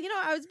aside. You're like, you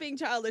know, I was being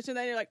childish, and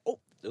then you're like, oh,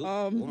 Ooh,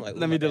 Um, I'm like, ooh,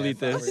 Let me my bad, delete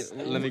this.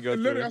 sorry. Let me go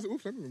Literally, I through. said,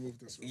 oof, let me remove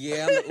this.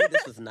 Yeah, I'm like, ooh,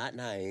 this was not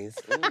nice.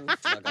 Ooh, my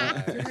God.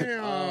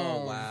 Damn.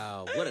 Oh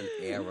wow, what an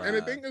era. And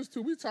the thing is,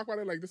 too, we talk about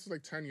it like this was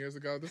like 10 years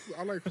ago. This was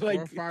like 4,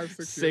 Like 5, 6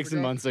 years 6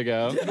 ago. months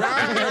ago.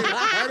 Right.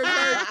 And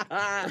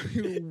it's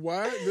like,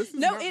 what? This is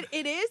no, not,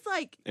 it is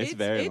like It's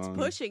very long.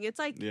 pushing. It's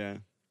like Yeah.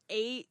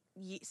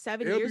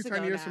 7 It'll years be ago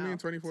 10 years now. for me in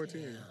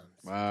 2014.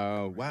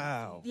 Wow.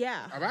 Wow.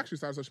 Yeah, I've actually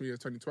started social media in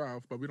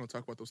 2012, but we don't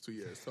talk about those 2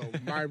 years. So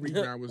my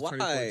rebrand was Why?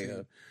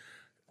 2014.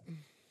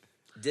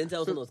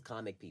 Denzel's one of those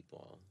comic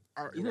people.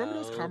 You remember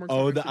those comments?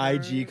 Oh, on the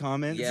Instagram? IG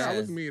comments? Yeah. That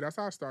was me. That's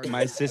how I started.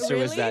 My sister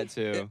was Really? that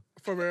too.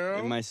 For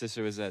real? My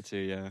sister was that too,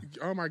 yeah.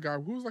 Oh my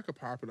god, who's like a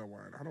popular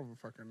one? I don't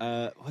fucking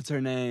know. What's her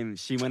name?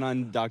 She went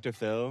on Dr.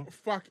 Phil.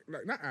 Fuck,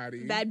 like, not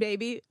Addie. Bad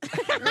baby.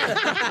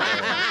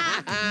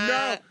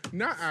 No,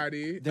 not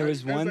Addie. There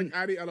was It was one- like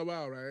Addie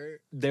LOL, right?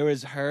 There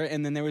was her,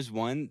 and then there was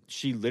one.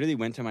 She literally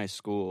went to my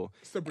school.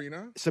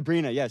 Sabrina.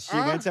 Sabrina, yes, she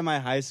Ah. went to my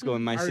high school,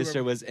 and my I sister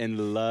remember. was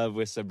in love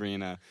with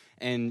Sabrina,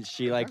 and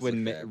she like That's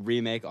would okay.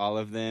 remake all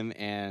of them,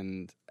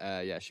 and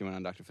yeah, she went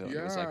on Dr. Phil. And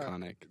it was Yeah.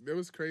 iconic. It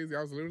was crazy.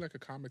 I was literally like a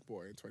comic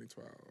boy in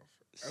 2012.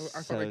 I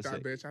So felt like that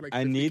sick. bitch. I had like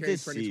I 50K need to in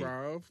see.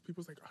 2012. People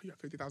was like, oh, you got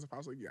 50,000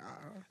 followers. Like, yeah.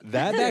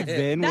 That back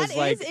then That was is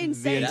like the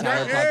insane.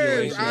 entire That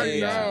is, population. I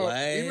Yeah. know.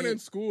 Right? Even in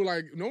school,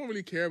 like, no one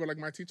really cared, but like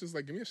my teachers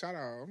like, give me a shout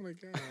out. I'm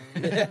like,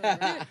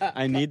 yeah.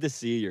 I need to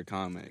see your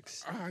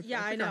comics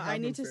Yeah, I think know. have I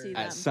need them to see saved.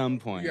 them. at some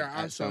point. Yeah, at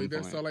actually, some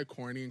they're point. so like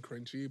corny and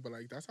cringy, but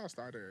like that's how it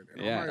started.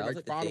 And Yeah. all That my was, like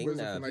like, the thing followers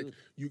are now, from like dude.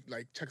 you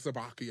like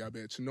Czechoslovakia,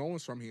 bitch. No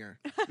one's from here.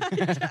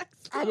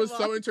 I was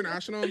so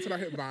international until I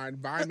hit Vine.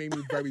 Vine made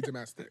me very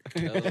domestic.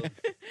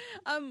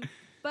 Oh,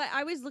 But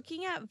I was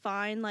looking at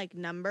Vine like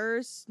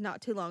numbers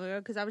not too long ago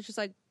because I was just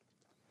like,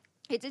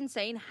 it's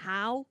insane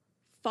how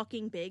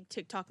fucking big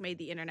TikTok made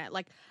the internet.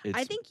 Like, I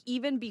It's- think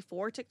even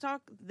before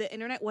TikTok, the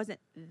internet wasn't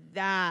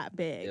that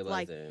big. it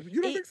Like, wasn't.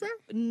 You don't It- think so?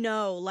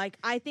 no, like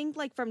I think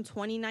like from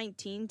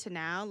 2019 to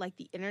now, like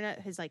the internet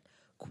has like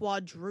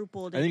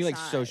quadrupled. I think in like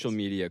size. social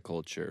media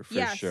culture for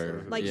Yes,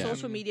 sure. like yeah.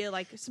 social media,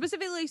 like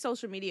specifically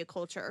social media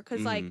culture,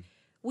 because like Mhm.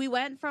 we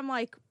went from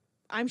like.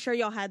 I'm sure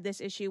y'all had this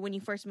issue when you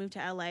first moved to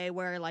LA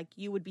where like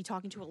you would be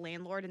talking to a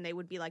landlord and they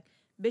would be like,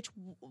 bitch,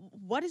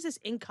 what is this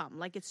income?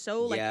 Like it's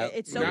so like Yeah.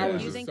 it's so now it's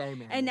confusing. just so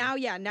normal. And now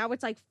now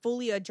it's like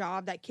fully a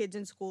job that kids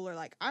in school are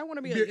like, I want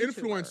to be the a YouTuber.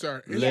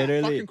 influencer is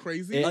Literally, fucking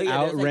crazy. it- Oh, yeah,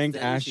 there's, like, outranked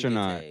studies you can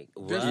astronaut. take.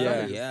 There's Wow,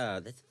 studies. yeah,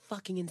 that's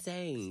fucking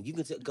insane. You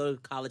can go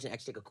to college and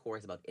actually take a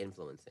course about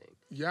influencing.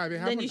 Yeah, they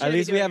have. Then a- you At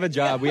least we have a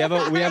job. We have a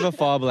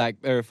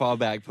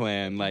fallback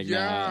plan. Like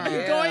Yeah. now.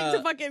 Yeah. Going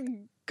to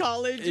fucking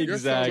college. and You're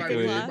so right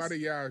Exactly. about it,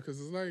 yeah, because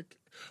it's like,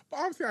 but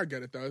obviously I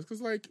get it though. It's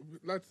because like,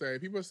 let's say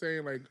people are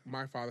saying like,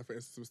 my father, for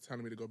instance, was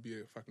telling me to go be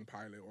a fucking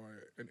pilot or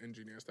an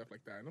engineer, stuff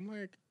like that, and I'm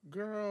like,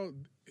 girl,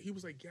 he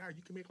was like, yeah,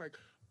 you can make like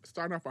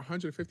starting off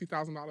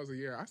 $150,000 a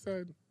year. I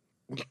said,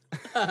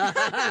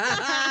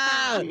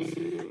 I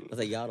was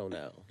like, y'all don't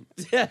know.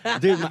 Dude, I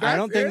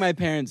don't That's think it? my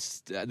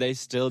parents. They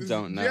still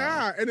don't know.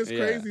 Yeah, and it's Yeah.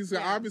 crazy. So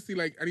Yeah. obviously,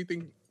 like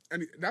anything.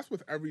 And that's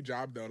with every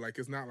job though. Like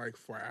it's not like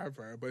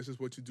forever, but it's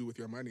just what you do with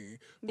your money.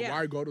 But Yeah.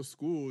 why go to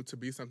school to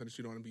be something that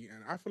you don't want to be in?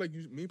 I feel like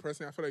me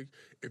personally, I feel like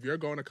if you're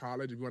going to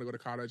college, if you want to go to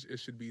college, it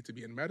should be to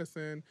be in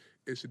medicine.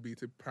 It should be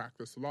to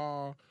practice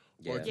law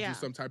or to Yeah. do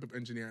some type of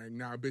engineering.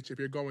 Now, bitch, if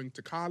you're going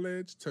to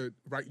college to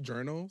write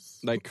journals,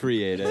 Like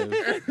creative.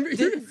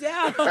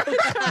 Denzel.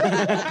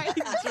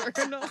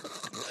 Journal. I'm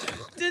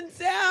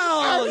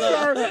Denzel.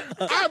 sorry.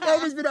 I've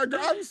always been that girl.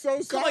 I'm so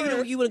Come on,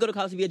 sorry. you want to go to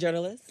college to be a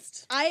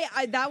journalist?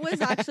 I that was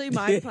actually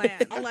my plan.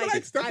 I feel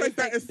like stuff like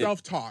that is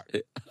self-taught.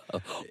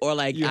 Or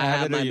like, You I have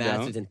have it or my you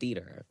master's don't? in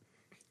theater.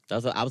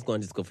 That's what I was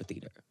going to school for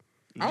theater.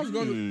 I was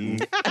going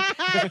to.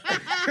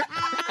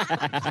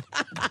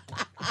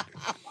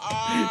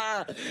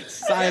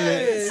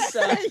 Silence.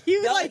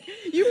 you like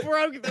you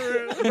broke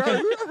through.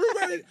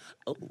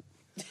 Oh.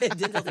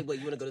 Denzel's like, wait,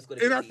 you want to go to school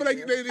to And be I a feel like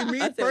teacher? me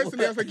I said,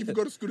 personally, I was what? like, if you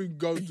go to school to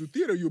go do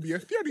theater, you'll be a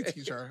theater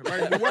teacher.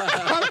 Like, what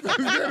else is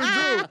there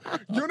to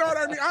do? You know what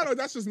I mean? I don't know.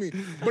 That's just me.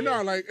 But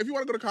no, like, if you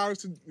want to go to college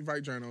to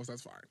write journals,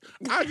 that's fine.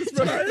 I just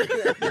feel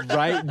like,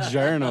 Write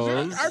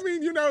journals. I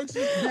mean, you know, it's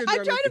just be a I'm trying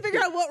to journalist.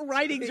 figure out what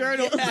writing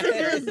journal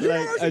is.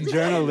 Like a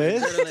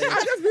journalist.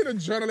 I just being a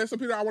journalist. Some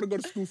people I want to go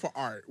to school for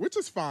art, which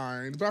is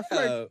fine. But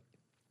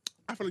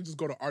I feel like just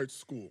go to art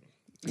school.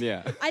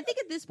 Yeah. I think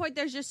at this point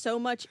there's just so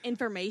much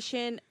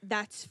information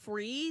that's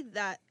free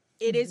that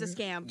it is a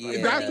scam. Yeah. Or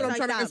That's things what I'm like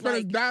trying to that, explain.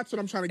 like- That's what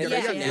I'm trying to get Yeah,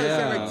 at. Yeah, yeah. instead of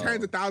saying, Yeah. like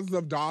tens of thousands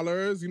of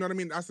dollars. You know what I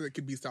mean? That's it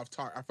could be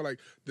self-taught. I feel like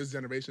this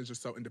generation is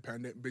just so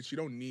independent. Bitch, you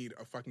don't need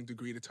a fucking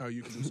degree to tell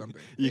you can do something.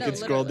 You No, could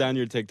scroll literally. down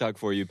your TikTok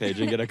For You page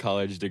and get a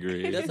college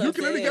degree. That's You what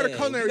can I'm literally get a saying.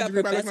 culinary You got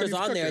degree by looking at professors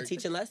these on there cooking.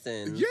 teaching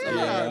lessons. Yeah, Yeah. that's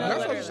what I'm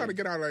literally. just trying to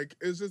get at. Like,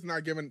 it's just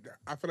not given.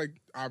 I feel like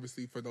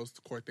obviously for those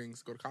core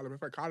things, go to college. But I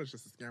feel like college is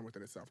just a scam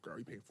within itself, girl.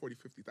 You pay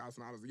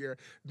 $40,000-$50,000 a year.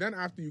 Then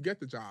after you get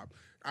the job,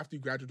 after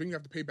you graduate, then you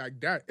have to pay back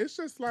debt. It's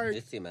just like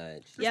It's too much.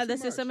 Yeah, too the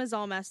much. system is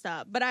all messed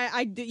up. But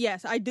I do,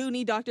 yes, I do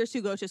need doctors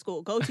to go to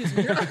school. Go to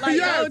school. Like,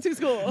 Yes. go to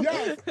school.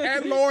 yes,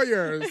 and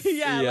lawyers,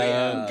 yeah,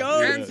 Yeah. like,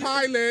 go. and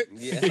pilots,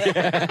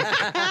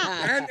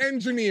 Yeah. and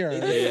engineers.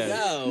 There you Yeah.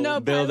 go. No,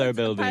 Build our pilots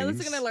are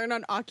buildings. going to learn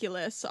on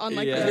Oculus on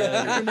like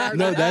Yeah. the-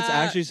 No, that's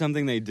actually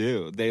something they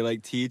do. They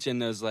like teach in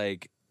those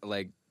like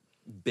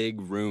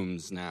big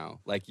rooms now.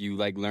 Like you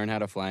like learn how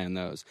to fly in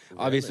those.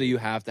 Obviously you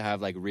have to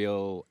have like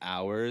real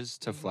hours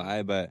to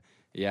fly, but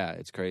yeah,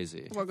 it's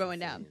crazy. we're going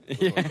down.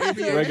 Yeah,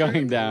 we're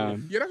going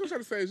down. Yeah, that's what I'm trying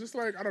to say. It's just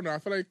like, I don't know. I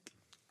feel like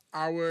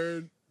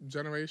our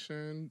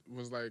generation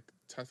was like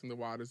testing the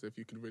waters if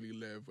you could really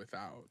live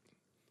without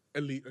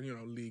elite,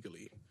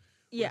 legally.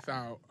 Yeah.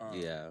 without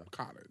Yeah.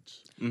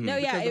 college. Mhm. No,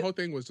 yeah. Because the whole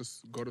thing was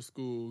just go to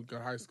school, go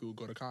to high school,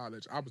 go to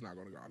college. I was not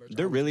going to college.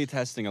 They're really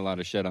testing a lot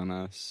of shit on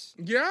us.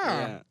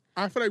 Yeah.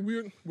 I feel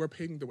like we're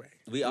paving the way.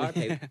 We are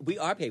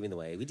paving the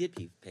way. We did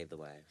pave the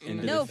way.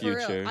 Into No, the for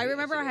future. real. I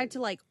remember I had to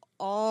like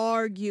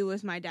argue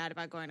with my dad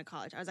about going to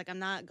college. I was like, I'm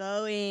not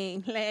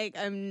going. Like,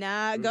 I'm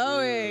not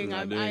going. Not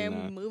I doing am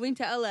that. moving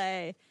to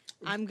LA.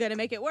 I'm gonna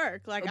make it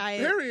work. Like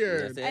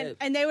Period. That's it.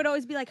 and they would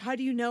always be like, "How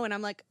do you know?" And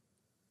I'm like,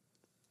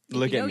 if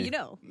Look you at know, me. you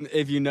know.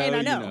 If you know, And I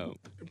you know. know.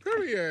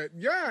 Period.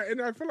 Yeah, and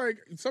I feel like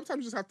sometimes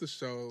you just have to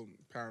show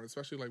parents,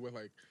 especially like with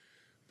like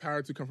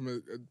parents who come from a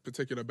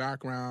particular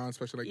background,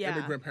 especially like Yeah.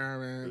 immigrant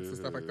parents and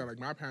stuff like that. Like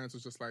my parents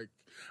was just like,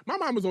 my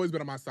mom has always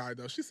been on my side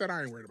though. She said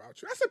I ain't worried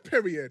about you. I said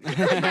period. My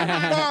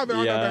father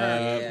on the other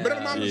hand. Yeah. But then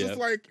my mom was Yeah. just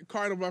like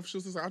kind of rough. She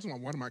was just like, I just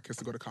want one of my kids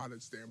to go to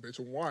college. Damn bitch,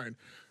 one.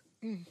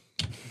 Win.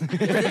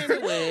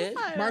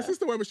 My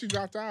sister went, but she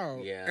dropped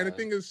out. Yeah. And the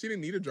thing is, she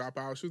didn't need to drop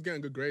out. She was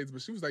getting good grades,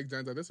 but she was like,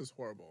 Denza, this is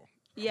horrible.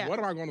 Yeah. What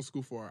am I going to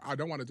school for? I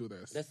don't want to do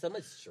this. There's so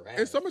much stress.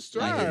 It's so much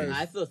Like, stress.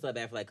 I feel so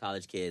bad for like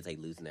college kids, like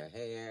losing their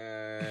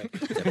hair,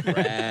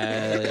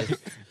 depressed.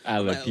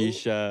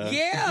 Alopecia.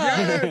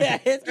 Yeah,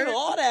 it's And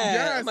all that.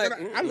 Yes, I'm like,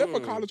 and I live for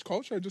college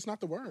culture, just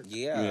not the work.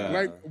 Yeah. Yeah.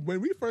 Like when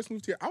we first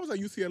moved here, I was at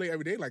UCLA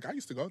every day. Like I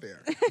used to go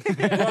there.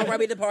 Girl, where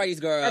be the parties,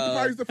 girl? At the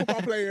parties, the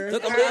football players.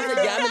 Look,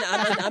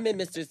 I'm in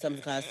Mr. Some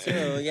class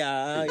too.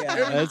 Yeah.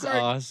 That's like-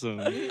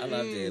 awesome. I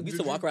loved it. We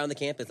used to walk around the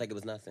campus like it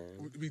was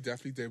nothing. We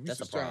definitely did. We That's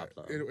used a to strap.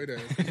 problem. It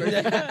is.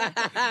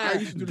 I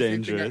used to do the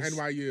same thing Dangerous. at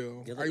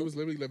NYU. Yeah, I was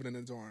literally living in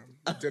a dorm.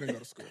 Didn't go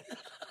to school.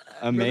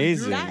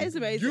 Amazing. That is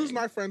amazing. Use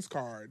my friend's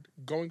card,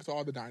 going to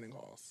all the dining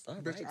halls. All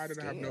Bitch, right, I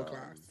didn't have no scam.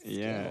 class.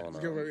 Yeah. Scam on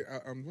Give them.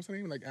 her, what's her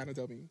name? Like Anna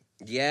Delvey.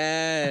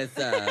 Yes.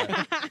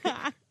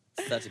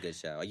 Such a good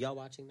show. Are y'all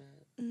watching that?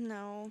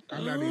 No.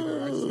 I'm not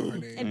either. I just know her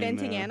name.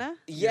 Inventing know. Anna?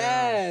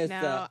 Yes.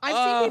 No.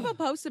 I've seen people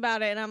post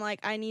about it and I'm like,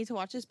 I need to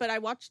watch this, but I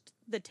watched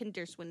The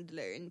Tinder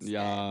Swindler instead.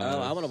 Yeah.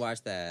 Oh, I want to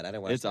watch that. I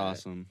didn't watch It's that.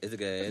 awesome. Is it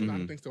There's good? a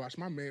lot of things to watch.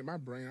 My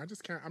brain, I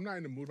just can't. I'm not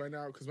in the mood right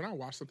now because when I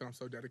watch something, I'm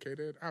so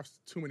dedicated. I have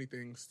too many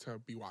things to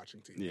be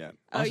watching TV. Yeah.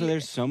 Oh, Also, you-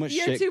 there's so much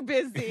You're shit. too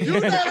busy. You know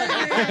what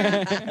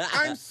I mean?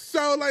 I'm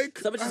so like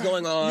So much is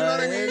going on. You know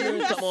what I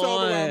mean? Come So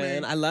on.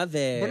 overwhelming. I love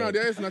it. But no,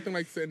 there is nothing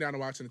like sitting down and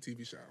watching a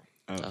TV show.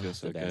 Oh, it Oh, feels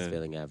the so best good.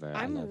 feeling ever.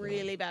 I I'm love it.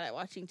 really bad at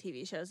watching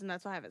TV shows, and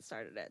that's why I haven't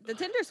started it. The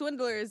Tinder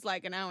Swindler is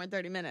like an hour and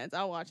 30 minutes.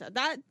 I'll watch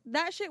that.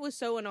 That shit was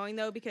so annoying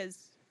though because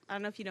I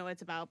don't know if you know what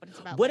it's about, but it's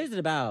about What like, is it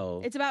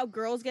about? It's about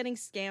girls getting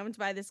scammed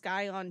by this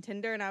guy on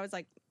Tinder, and I was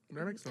like,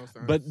 That makes no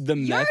sense. But the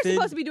 "You're method,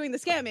 supposed to be doing the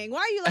scamming. Why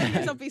are you letting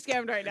yourself be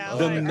scammed right now?"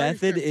 the Like, I method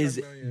spent is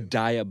 10 million.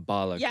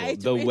 diabolical. Yeah,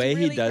 it's the way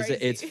really he does it,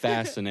 crazy. it's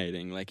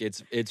fascinating. Like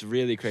it's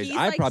really crazy. He's,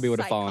 I like, probably would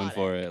have fallen psychotic.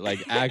 for it. Like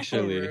For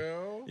actually,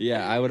 real?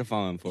 yeah, I would have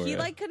fallen for he it.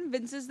 like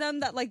convinces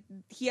them that like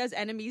he has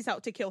enemies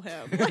out to kill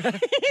him.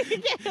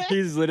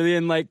 He's literally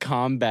in like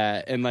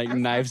combat, and like I've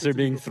knives happened are to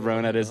being me before.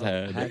 thrown at his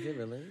Has head. it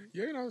really?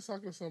 Yeah, you know, I was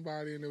talking to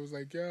somebody and it was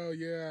like, yo,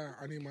 yeah,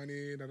 I need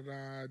money, da da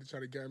da, to try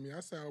to get me. I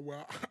said,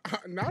 well,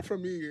 not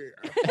from me.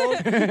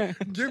 I'll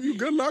give you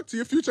good luck to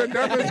your future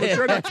endeavors, but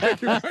you're not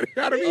taking money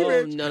out of me, Oh,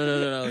 bitch.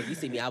 no. You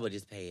see me, I would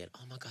just pay it.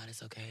 Oh my God,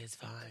 it's okay. It's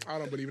fine. I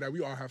don't believe that.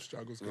 We all have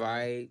struggles. girl.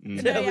 Right?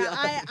 Mm. No,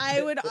 yeah,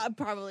 I would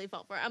probably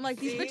fall for it. I'm like,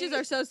 these bitches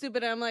are so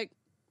stupid. And I'm like,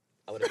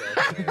 I would have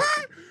said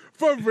that.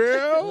 For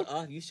real?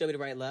 Oh, you show me the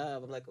right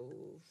love. I'm like,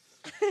 ooh.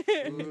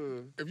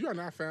 If you are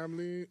not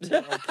family or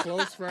a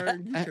close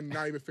friend, you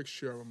cannot even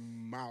fix your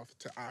mouth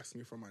to ask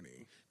me for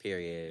money.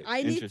 Period.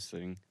 I need.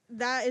 Interesting.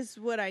 That is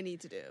what I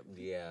need to do.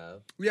 Yeah.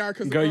 Yeah,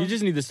 because Girl, you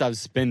just need to stop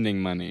spending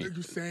money.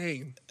 You're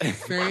sane.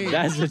 Sane.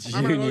 That's what you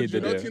I'm not gonna need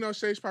to hold you. do. Tino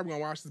Shay's probably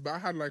gonna watch this, but I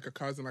had like a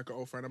cousin, like an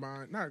old friend of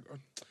mine. Not,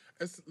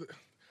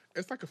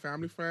 it's like a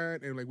family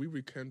friend, and like we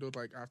rekindled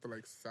like after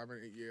like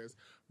 7-8 years.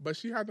 But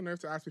she had the nerve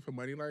to ask me for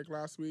money like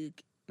last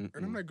week.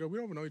 And I'm like, girl, we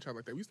don't even know each other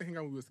like that. We used to hang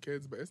out when we was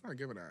kids, but it's not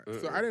giving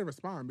that. So I didn't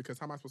respond because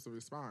how am I supposed to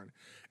respond?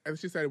 And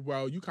she said,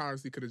 well, you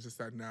honestly could have just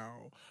said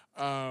no.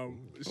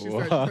 She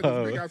said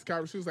this big ass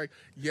cover. She was like,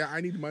 yeah,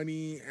 I need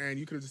money. And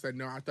you could have just said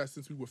no. I thought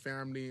since we were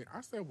family.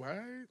 I said,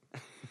 what?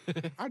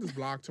 I just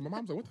blocked her. My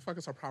mom's like, what the fuck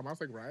is her problem? I was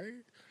like,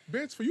 right?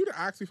 Bitch, for you to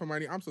ask me for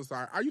money, I'm so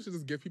sorry. I used to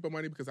just give people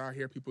money because I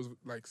hear people's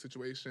like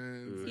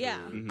situations. Yeah.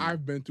 Mhm.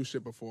 I've been through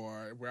shit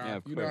before. Where Yeah,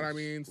 of you know what I course.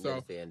 mean?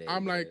 So Listen,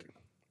 I'm like, David.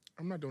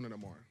 I'm not doing it no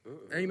more.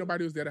 Ain't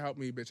nobody who's there to help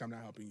me, bitch. I'm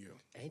not helping you.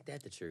 Ain't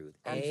that the truth?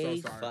 I'm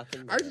Ain't so sorry.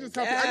 fucking I used to just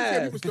help. I just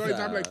hear people's stories.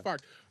 And I'm like,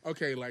 fuck.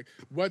 Okay, like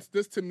what's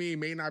this to me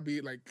may not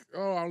be like,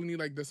 oh, I only need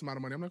like this amount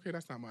of money. I'm like, okay,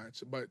 that's not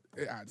much, but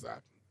it adds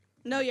up.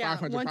 No, yeah.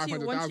 500, Once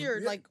 500,000. you're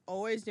Yeah. like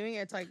always doing it,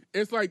 it's like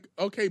It's like,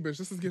 okay, bitch,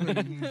 this is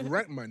giving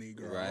rent money,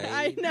 girl. Right.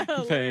 I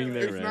know. Paying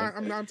their It's rent.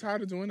 not. I'm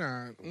tired of doing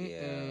that. Yeah,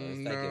 it's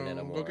not giving that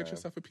no Go get more.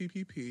 yourself a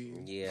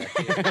PPP. Yeah.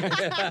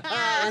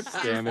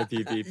 Scam a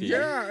PPP.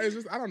 Yeah, it's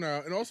just I don't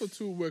know, and also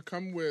too, would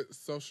come with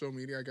social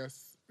media, I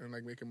guess, and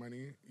like making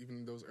money, even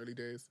in those early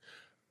days.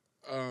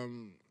 I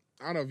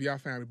don't know if y'all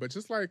family, but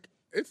just like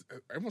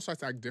everyone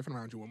starts to act different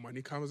around you when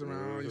money comes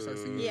around. You start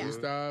seeing you Yeah. do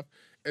stuff.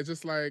 It's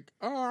just like,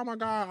 oh my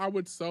God, I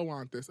would so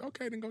want this.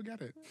 Okay, then go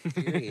get it.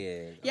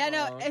 Period. Yeah,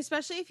 no, Aw.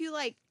 especially if you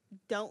like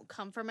don't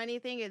come from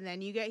anything and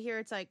then you get here,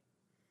 it's like,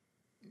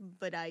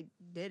 but I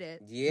did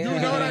it. Yeah. You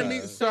know what I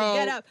mean? So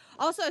Get up.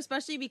 Also,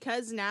 especially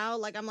because now,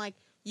 like, I'm like,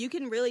 you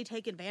can really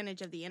take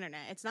advantage of the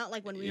internet. It's not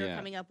like when we were Yeah.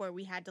 coming up where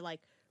we had to like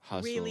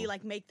Hustle. really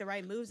like make the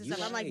right moves and You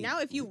stuff. I'm like, right.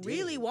 now if you You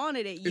really did.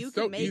 wanted it, you it's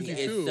can so make easy it.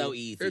 It's too. so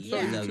easy. It's You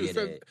so know, easy too. get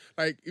So, it.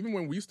 like even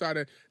when we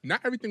started, not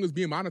everything was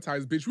being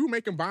monetized. Bitch, we were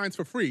making vines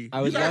for free.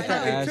 I was you guys about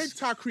to had a ask-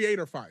 TikTok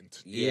creator fund.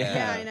 Yeah.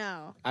 Yeah, I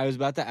know. I was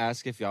about to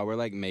ask if y'all were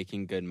like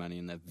making good money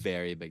in the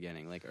very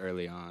beginning, like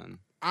early on.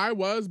 I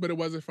was, but it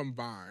wasn't from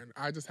Vine.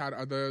 I just had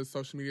other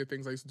social media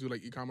things. I used to do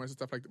like e-commerce and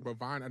stuff like that. But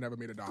Vine, I never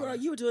made a dollar. Girl,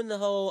 you were doing the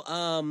whole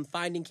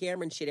Finding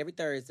Cameron shit every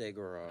Thursday,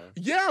 girl.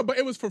 Yeah, but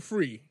it was for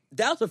free.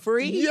 That was for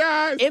free?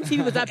 Yes.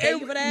 MTV was not paying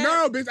It- you for that?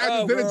 No, bitch, I just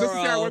Oh, did it just to say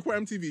I girl. work for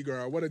MTV,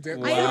 girl. What a dick.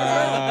 I know.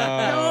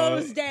 Wow.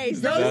 Those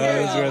days. Those were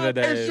the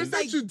It's days. just that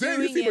Like, you did. You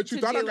doing see, it but you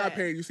to thought I do got it.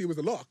 paid. You see, it was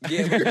a look.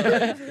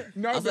 Yeah.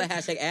 No, I was but- like,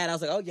 hashtag ad. I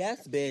was like, oh,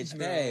 yes, bitch.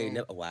 No. Hey.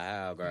 No.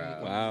 Wow,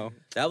 girl. Wow.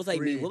 That was like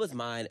me. Free. What was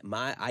mine?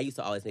 I used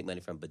to always make money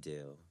from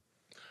Badoo.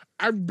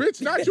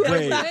 bitch, not you.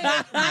 Wait.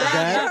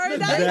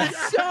 That is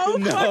so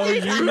No,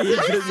 fucking you need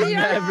to crazy.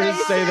 never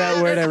say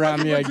that word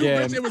around me But you,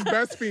 again. bitch, it was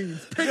best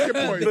fiends. Pick your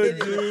point.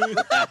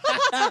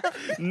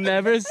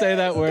 Never say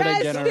that word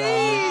Best again around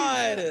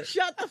me. God.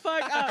 Shut the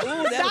fuck up. Ooh,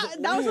 that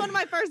that was was- one of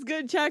my first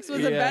good checks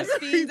was the Yeah. best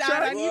fiends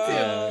out on Wow.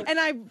 YouTube. And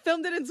I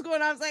filmed it in school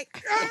and I was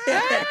like,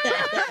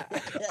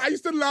 I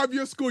used to love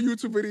your school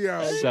YouTube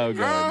videos. So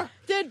good.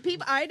 dude,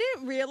 people, I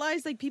didn't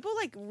realize like people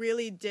like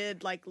really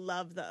did like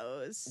love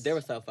those. They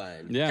were so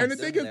fun. Yeah. And the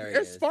They're thing is,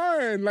 hilarious. it's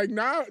fun. Like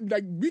now,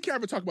 like we can't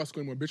ever talk about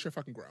school anymore. Bitch, you're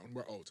fucking grown.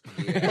 We're old.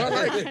 Yeah. But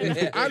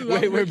like, I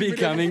love Wait, we're making videos.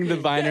 becoming the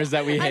viners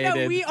that we I know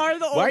hated. we are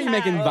the old Why are you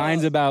making hats.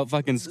 vines about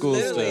fucking school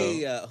Literally,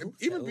 still?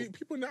 Even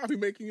people now be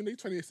making in their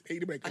 20s,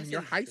 80, like in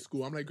your high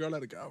school. I'm like, girl,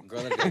 let it go.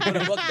 Girl, let it go. Put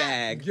a book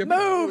bag. Give it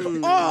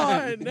Move up.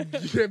 on.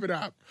 Give it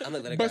up. I'm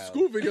like, let it But go.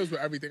 school videos were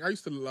everything. I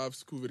used to love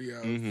school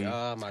videos. Mhm.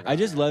 Oh my god. I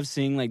just love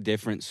seeing like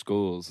different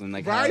schools and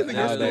like Right? how, Like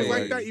how your they schools like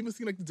work. that, even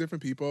seeing like the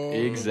different people.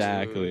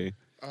 Exactly.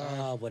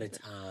 Oh, what a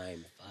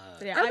time.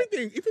 Fuck. Yeah, I-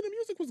 Everything, even the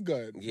music was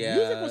good. Yeah,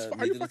 music was fun.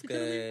 Are you music was fucking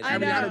kidding me? good. I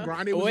Ariana know.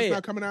 Grande was Wait. just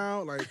not coming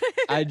out. Like,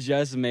 I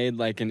just made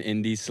like an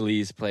indie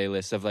sleaze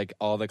playlist of like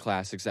all the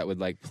classics that would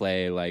like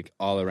play like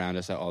all around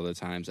us at all the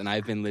times, and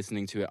I've been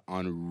listening to it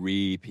on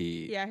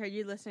repeat. Yeah, I heard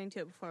you listening to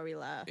it before we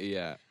left.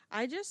 Yeah.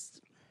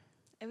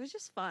 It was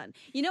just fun.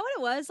 You know what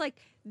it was? Like,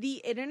 the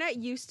internet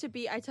used to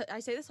be, I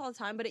say this all the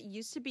time, but it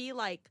used to be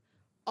like,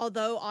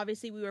 although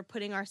obviously we were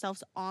putting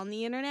ourselves on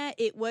the internet,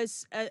 it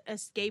was an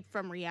escape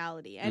from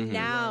reality. And Mhm.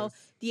 now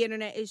Yes. the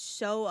internet is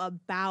so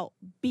about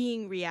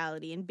being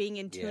reality and being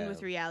in tune Yeah.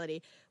 with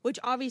reality, which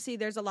obviously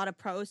there's a lot of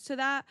pros to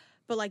that,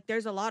 but like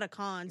there's a lot of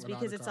cons A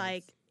lot because of it's cons.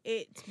 like,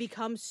 it's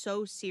become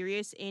so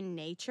serious in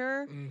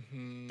nature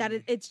mhm. that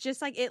it's just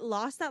like it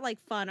lost that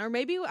like fun. Or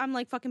maybe I'm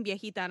like fucking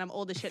viejita and I'm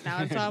old as shit now,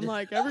 and so I'm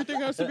like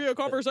everything has to be a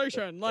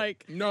conversation.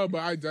 Like No,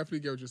 but I definitely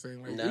get what you're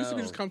saying. Like, we used to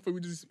be No. just come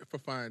for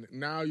fun.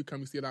 Now you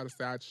come, you see a lot of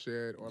sad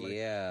shit, or like,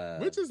 Yeah.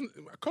 which is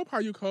cope how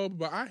you cope.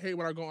 But I hate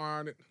when I go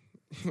on.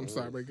 I'm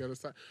sorry, but get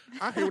aside.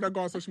 I hate when I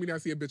go on social media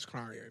and see a bitch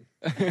crying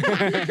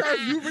because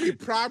you really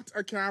propped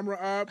a camera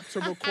up to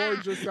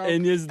record yourself.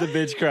 And is the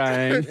bitch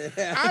crying?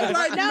 I'm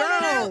like, no.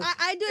 no.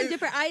 I do it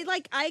different.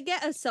 I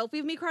get a selfie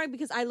of me crying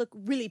because I look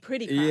really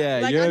pretty. Crying. Yeah,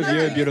 like, you're- I'm not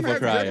you're a like- beautiful That's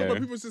different, crier. But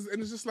people just,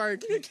 and it's just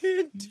like,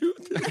 can't do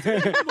this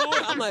anymore.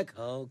 I'm like,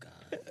 oh god.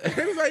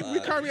 it's like we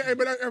come here,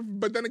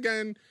 but then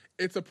again,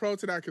 it's a pro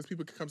to that because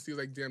people can come see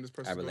like, damn, this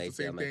person's going through the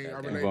same like thing. that,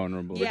 I yeah. relate,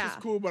 Vulnerable. which Yeah. is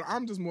cool. But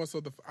I'm just more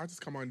so I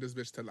just come on this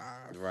bitch to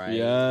laugh. Right.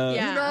 Yeah.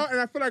 Yeah. You know, and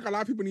I feel like a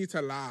lot of people need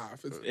to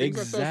laugh. Things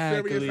are so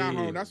serious at Exactly.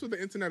 home. That's what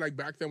the internet like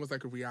back then was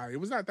like a reality. It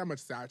was not that much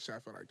sad shit. I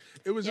feel like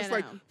it was Yeah, just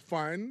like no.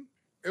 fun.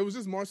 It was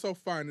just more so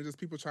fun and just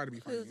people trying to be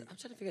funny. I'm trying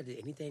to figure out did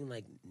anything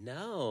like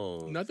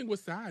no. Nothing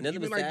was sad. Nothing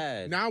Even was like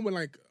sad. now when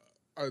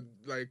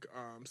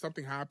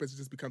something happens, it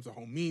just becomes a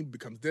whole meme,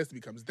 becomes this, it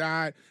becomes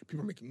that.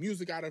 People are making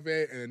music out of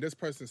it, and then this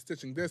person's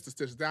stitching this to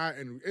stitch that,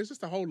 and it's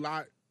just a whole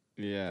lot.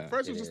 Yeah.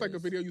 First, it It was just like a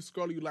is. video you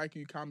scroll, you like it,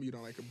 you comment, you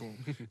don't like it, boom.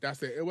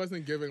 That's it. It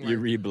wasn't giving like You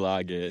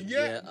reblog it.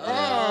 yeah. Yeah.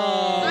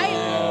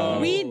 Oh.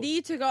 we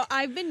need to go.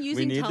 I've been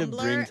using need to Tumblr,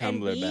 bring and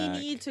Tumblr we back.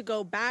 need to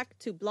go back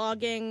to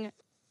blogging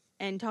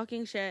and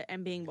talking shit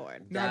and being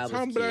bored. Now,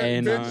 That was Tumblr, cute.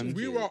 Anon. bitch,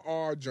 we were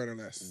all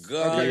journalists.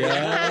 Girl, Okay?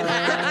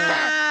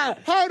 yeah.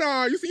 Hold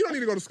on. You see, you don't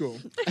need to go to school.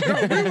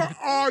 No, we were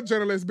all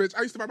journalists, bitch.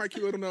 I used to write my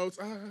cute little notes.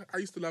 I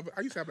used to love it.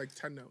 I used to have like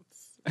 10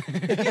 notes.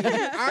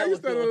 I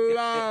used to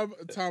love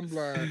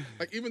Tumblr.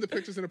 Like, even the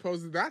pictures and the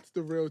poses, that's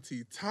the real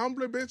tea. Tumblr,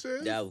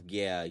 bitches. No,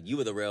 yeah, you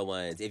were the real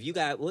ones. If you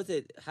got what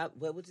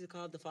was it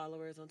called? The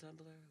followers on Tumblr?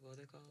 What are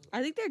they called?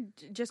 I think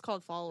they're just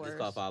called followers. It's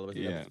called followers.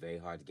 Yeah. Yeah. It's very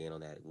hard to gain on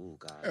that. Ooh,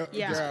 God.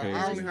 Yeah. Girl, crazy.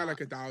 I only had like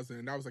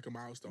 1,000. That was like a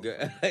milestone. Girl,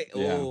 Yeah.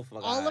 oh, my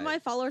All God. of my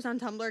followers on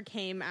Tumblr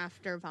came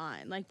after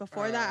Vine. Like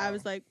before that, I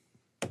was like,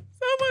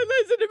 Someone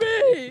listen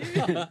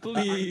to me.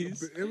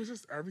 Please. It was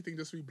just everything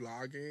just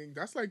reblogging.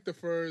 That was like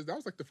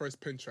the first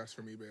Pinterest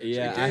for me, bitch.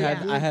 Yeah, It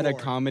I had a moved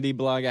on. comedy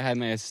blog. I had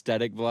my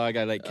aesthetic blog.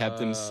 I like kept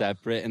them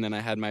separate, and then I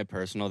had my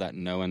personal that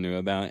no one knew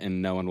about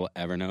and no one will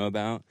ever know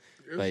about.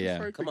 It was But just yeah.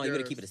 like Come the on, you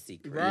gotta gifts. keep it a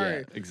secret. Right. Yeah,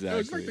 It was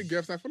exactly. just like the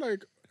gifts. I feel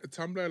like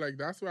Tumblr, like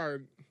that's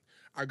where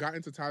I got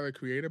into Tyler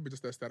Creator, but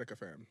just the aesthetic of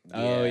him.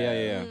 Oh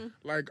yeah.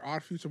 Like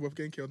Odd Future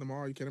Wolfgang killed them all.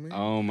 Are you kidding me?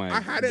 Oh my!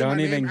 I had it in Don't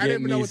my even name. I get didn't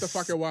even me know what the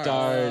fuck it was.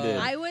 started.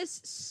 I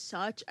was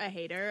such a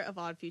hater of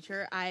Odd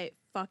Future. I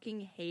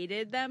fucking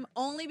hated them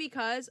only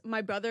because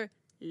my brother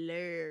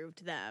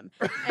loved them.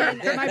 And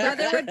my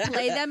brother would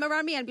play them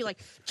around me and be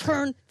like,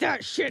 turn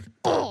that shit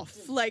off.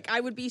 Like, I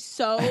would be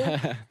so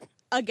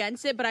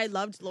against it, but I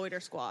loved Loiter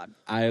Squad.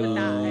 I But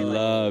nah, I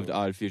loved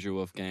Odd Future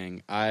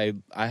Wolfgang. I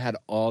had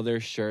all their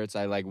shirts.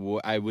 I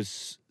I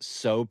was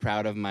so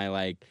proud of my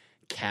like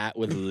cat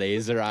with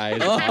laser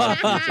eyes. Odd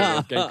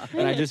Future Wolfgang.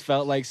 And I just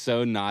felt like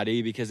so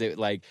naughty because it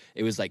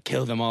was like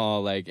kill them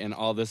all, like, and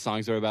all the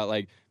songs were about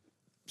like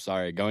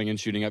going and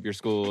shooting up your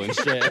school and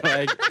shit.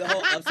 Like The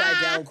whole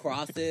upside down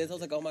crosses. I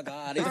was like, oh my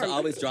God. They used to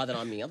always draw that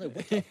on me. I'm like,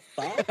 what the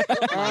fuck?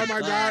 Oh my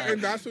god! And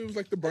that's what was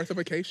like the birth of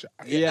Acacia.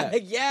 yeah.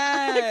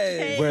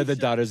 Yes. We're the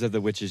daughters of the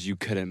witches you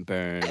couldn't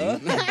burn.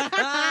 It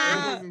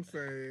was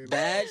insane.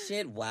 That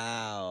shit,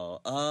 wow.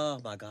 Oh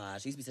my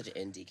gosh. I used to be such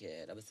an indie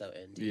kid. I was so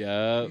indie.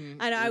 Yep.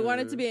 I know, I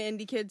wanted to be an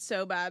indie kid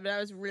so bad, but I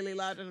was really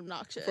loud and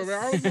obnoxious. For me,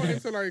 I was more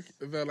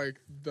into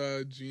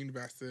the jean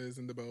vests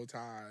and the bow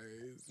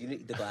ties. You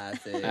need the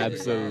glasses.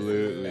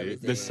 Absolutely.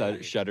 The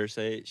Everything. shutter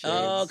shades.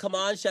 Oh, come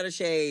on, Shutter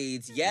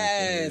Shades.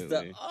 Yes.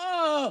 Absolutely.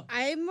 Oh.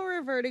 I'm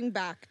reverting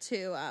back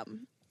to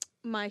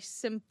my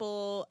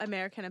simple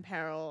American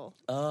Apparel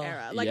Oh.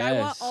 era. Like, I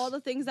want yes. all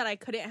the things that I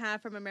couldn't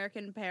have from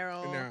American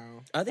Apparel. No.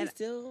 Are they And-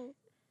 still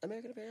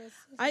American Apparel?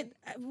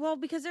 Well,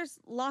 because there's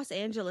Los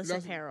Angeles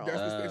That's, Apparel.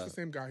 it's the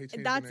same guy. He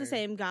changed That's the name.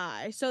 same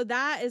guy. So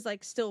that is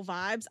like still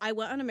vibes. I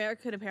went on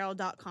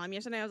AmericanApparel.com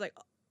yesterday. I was like,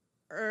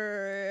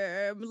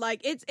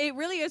 like it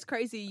really is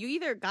crazy. You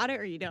either got it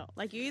or you don't.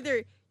 Like you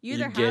either You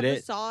have get the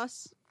it.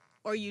 sauce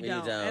or you Or you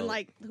don't. don't. And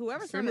like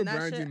whoever's Same running with that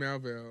Brandy shit,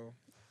 Melville.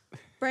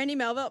 Brandy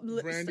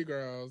Melville. Brandy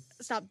girls.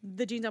 Stop.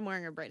 The jeans I'm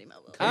wearing are Brandy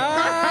Melville.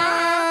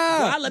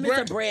 Ah! I love me Bra-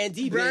 some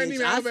Brandy, Brandy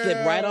bitch. I Melville.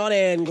 skip right on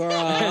in, girl.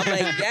 I'm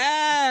like,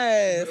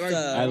 yes. Like,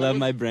 I love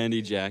my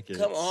brandy jacket.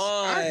 Come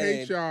on. I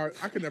hate y'all.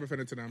 I could never fit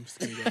into them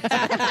skinny girls.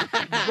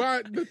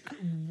 But the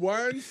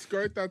one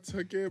skirt that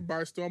took it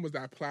by storm was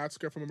that plaid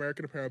skirt from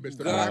American Apparel, bitch.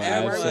 The Girl, black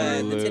and white everyone.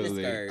 one. The tennis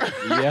Absolutely. skirt.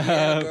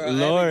 Yeah, girl, every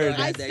Lord. girl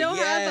I has that. still have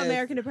Yes.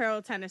 American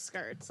Apparel tennis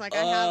skirts. Like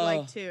I have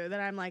like two that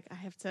I'm like I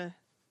have to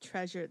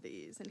treasure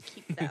these and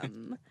keep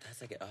them.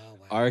 That's like, oh,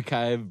 wow.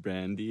 Archive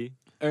brandy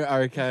or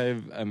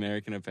archive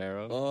American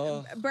Apparel.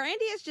 Oh,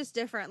 Brandy is just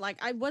different. Like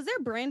was there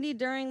Brandy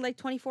during like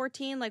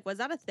 2014? Like was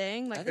that a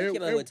thing? I Like think it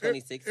came out with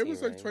 2016. It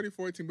was like right?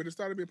 2014, but it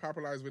started being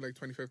popularized with like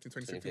 2015,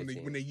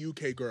 2016 when the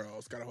UK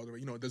girls got a hold of it.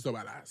 You know, the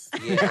Zoelas.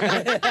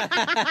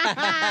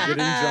 Yeah. Getting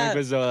drunk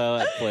with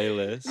Zoella at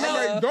playlist.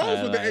 I'm like, those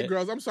were the Alright. it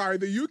girls. I'm sorry,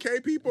 the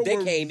UK people They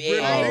were came in.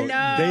 really- I Oh,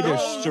 know. they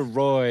Those-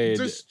 destroyed.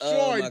 Oh my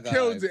destroyed, God.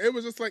 killed it. It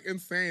was just like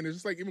insane. It's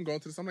just like even going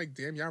to this. I'm like,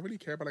 damn, y'all really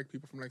care about like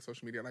people from like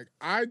social media. Like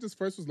I just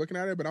first was looking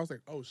at it, but I was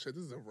like, oh shit,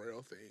 this is a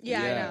real thing.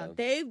 yeah, Yeah. I know.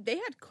 They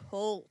had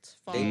cult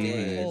They following.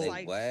 did. Mm. Like,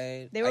 Like, what?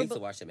 they I were used to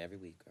bo- watch them every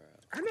week, girl.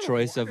 I know.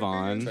 Troy What the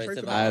Sivan. name is Troy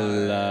I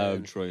Sivan.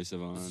 love Troy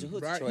Sivan.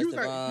 Who's Right, Troy he was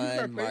like- he was Sivan,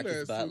 like Marcus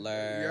playlist.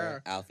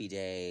 Butler, Alfie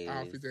Days.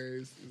 Alfie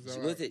Days.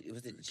 Was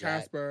it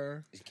Jack?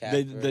 Casper.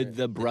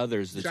 The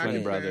brothers, the Jack twin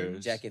and Finn.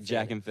 brothers, Jack and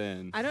Finn.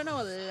 Finn. I don't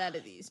know a lot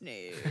of these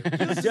names.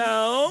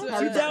 Don't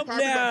Probably you by, don't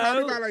probably, by, know?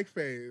 probably by like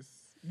Face.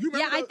 You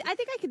yeah, remember? I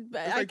think I could.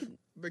 it's I like, could.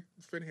 like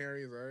Finn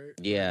Harry's, right?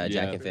 Yeah,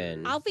 Jack Yeah. and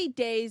Finn. Alfie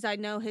Days, I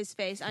know his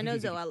face. I know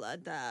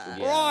Zoella. Duh.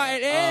 Yeah.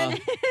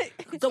 Right.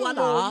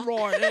 Zoella.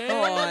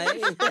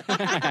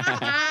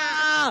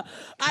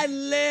 I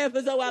live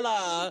for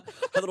Zoella.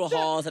 Her little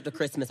halls after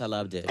Christmas, I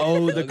loved it.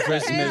 Oh, the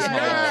Christmas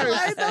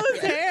Yes. hall. those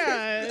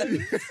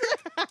hands.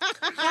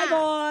 Hi,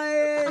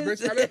 boys.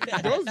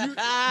 Bitch,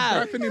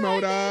 Bethany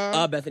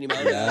Moda. Bethany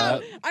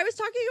Moda. I was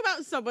talking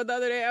about someone the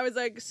other day. I was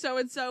like, so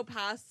and so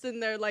passed in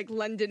their like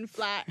London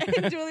flat,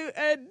 and Julie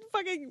and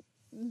fucking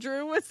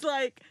Drew was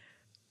like,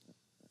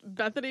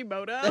 Bethany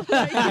Moda.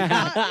 Like,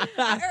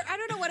 I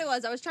don't know what it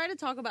was. I was trying to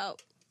talk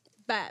about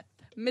Beth,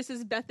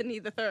 Mrs. Bethany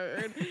the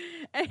Third,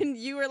 and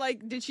you were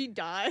like, did she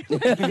die? Is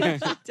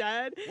she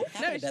dead? What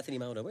happened to she- Bethany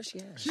Moda? Where's she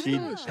at? She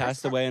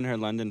passed away in her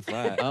London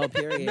flat. Oh,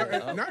 period.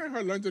 No, not in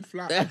her London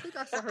flat. I think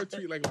I saw her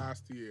tweet like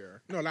last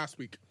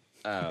week.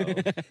 Oh.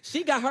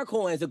 She got her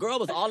coins. The girl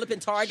was all up in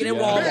Target and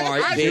Yeah.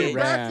 Walmart. I, She knew bitch.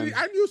 ran. Bethany,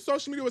 I knew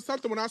social media was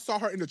something when I saw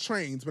her in the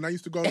trains when I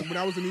used to go when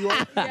I was in New York.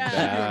 She'd be on the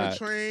That.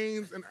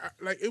 trains and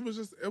like it was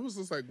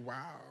just like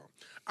wow.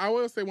 I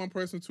will say one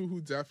person too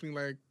who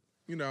definitely like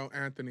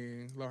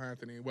Anthony, Low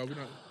Anthony. Well, we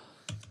don't.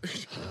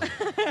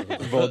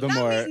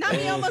 Voldemort. Not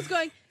me almost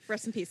going,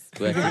 rest in peace.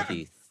 Rest in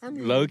peace. I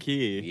mean, Low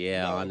key.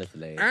 Yeah, No.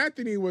 honestly.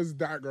 Anthony was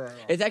that girl.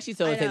 It's actually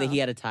so I insane that know. he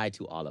had a tie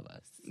to all of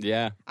us.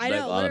 Yeah. I Like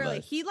know, all of literally.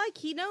 us.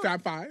 He knows.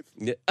 Fab Five.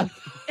 Yeah.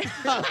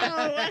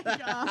 Oh my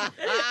God.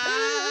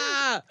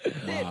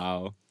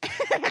 Wow.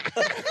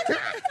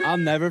 I'll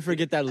never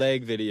forget that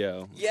leg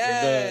video.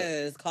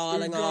 Yes,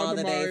 calling We've all gone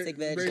the to my basic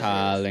basic- The bitches.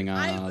 calling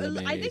all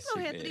the I think basic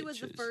Lohanthony was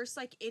the bitches. first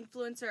like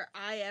influencer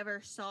I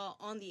ever saw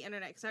on the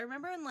internet. Because I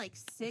remember in like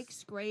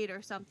 6th grade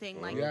or something,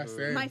 like Yeah,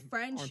 same. my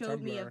friend On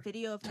showed me a Tumblr.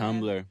 video of him.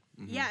 Tumblr.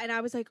 Mhm. Yeah, and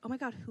I was like, oh my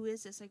God, who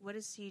is this? Like, what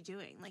is he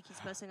doing? Like, he's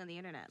posting on the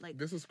internet. Like,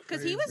 This is because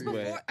crazy. he was before.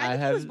 Wait, I I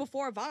think he was have-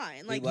 before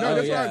Vine. Like, was. No, Oh,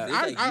 that's yeah.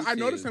 why It's I like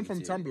noticed him YouTube, from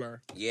YouTube. Tumblr.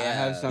 Yeah. I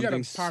have Yeah, something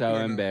the so popular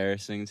now.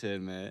 embarrassing to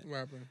admit. What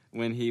happened?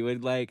 When he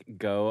would like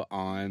go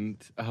on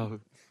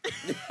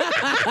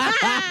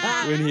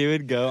when he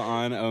would go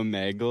on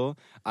Omegle,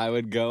 I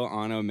would go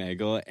on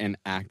Omegle and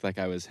act like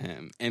I was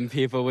him. And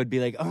people would be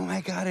like, "Oh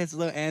my God, it's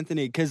Lil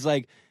Anthony." Cause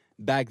like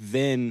back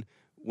then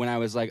when I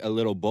was like a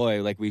little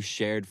boy, like we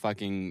shared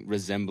fucking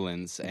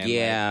resemblance and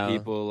Yeah. like,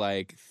 people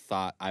like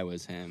thought I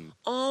was him.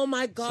 Oh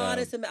my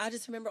God! So- I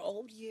just remember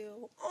old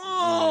you.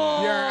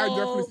 Oh. Yeah, I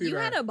definitely see you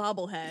that. had a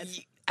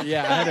bobblehead.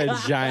 Yeah, I had a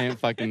giant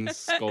fucking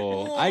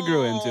skull. I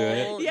grew into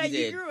it. Oh, Yeah, you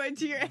you did. grew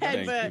into your head,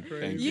 Thank but you,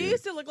 thank you you.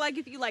 used to look like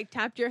if you like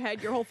tapped your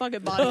head, your whole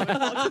fucking body would fall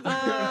to the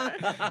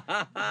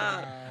floor.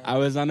 I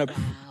was on a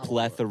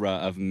plethora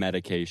of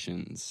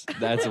medications.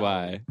 That's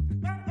why.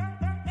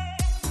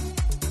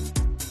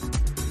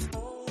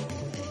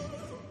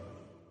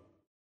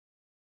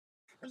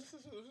 It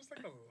was just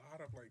like a lot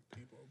of like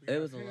people. It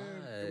was a Him, lot.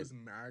 It was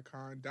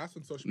MagCon. That's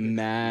when social media.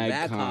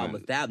 Mad Madcon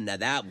was that. Now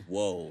that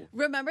whoa.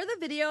 Remember the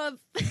video of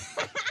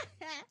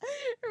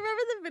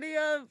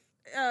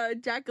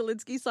Jack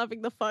Galinsky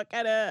slapping the fuck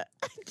out of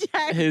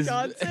Jack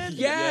Johnson?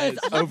 Yes.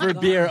 Oh my over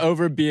God. beer,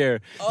 over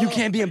beer. You Oh.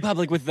 can't be in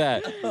public with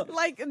that.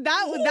 Like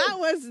that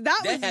was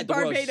That had the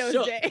world Barbados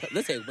shook. Day.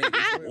 Listen, wait,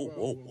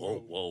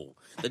 whoa.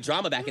 The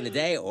drama back in the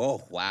day.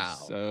 Oh wow.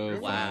 So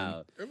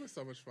Wow. It was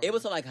so much fun. It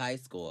was so like high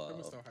school. It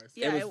was so high school.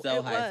 Yeah, It was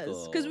so high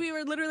school. because we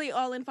were literally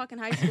all in fucking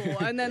high school,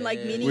 and then like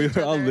Yeah. meeting we each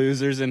were all other.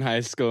 losers in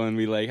high school, and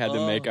we like had to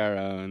Oh. make our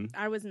own.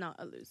 I was not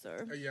a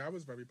loser. Yeah, I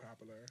was very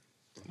popular.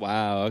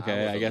 Wow.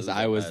 Okay, was I a guess loser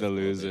I in was high the school,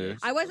 loser. bitch.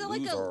 I wasn't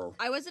Loser.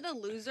 I wasn't a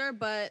loser,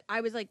 but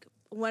I was like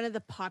one of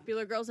the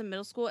popular girls in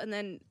middle school, and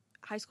then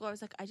high school. I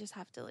was like, I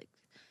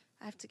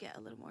have to get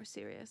a little more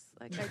serious.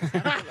 Like, I just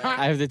have to, like,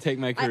 I have to take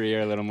my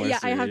career a little more yeah,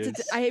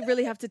 serious. I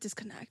really have to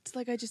disconnect.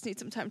 Like, I just need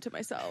some time to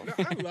myself.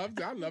 No,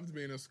 I loved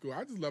being in school.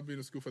 I just loved being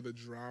in school for the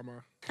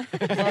drama.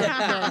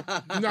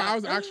 no, I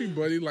was actually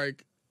bullied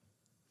like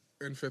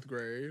in 5th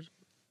grade,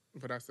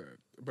 but that's it.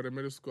 But in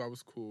middle school, I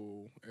was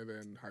cool, and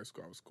then high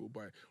school, I was cool.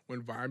 But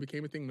when Vine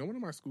became a thing, no one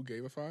in my school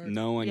gave a fuck.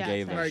 No one Yeah,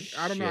 gave a Like,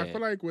 I don't know. I shit.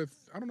 feel like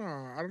I don't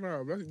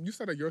know. You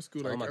said at your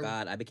school, like, Oh my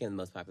God! I became the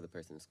most popular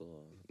person in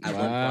school. I Wow.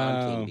 won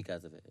prom king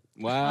because of it.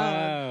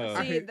 Wow.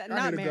 I See, hate, that- I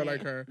not hate a girl Mary.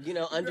 like her. You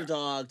know,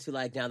 underdog to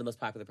like now the most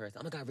popular person.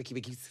 Oh my God,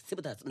 Ricky, sit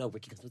with us. No,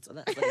 Ricky, come with us.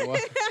 Like,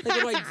 what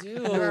do I do?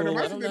 Yeah, no, my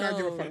I sister don't did not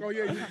give a know. fuck. Oh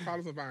yeah, you have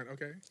followers on Vine,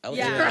 okay? I was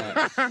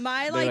Yeah. like,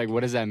 My They're like, like,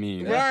 what does that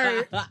mean?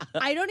 Right.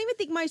 I don't even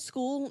think my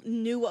school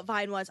knew what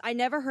Vine was. I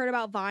never heard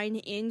about Vine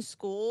in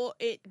school.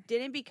 It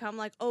didn't become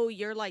like, oh,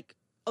 you're like,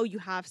 oh, you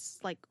have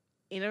like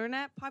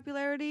internet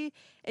popularity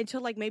until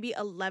like maybe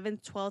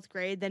 11th, 12th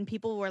grade. Then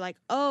people were like,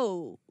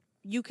 oh,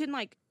 you can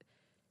like,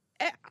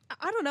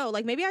 I don't know.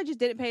 Like maybe I just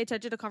didn't pay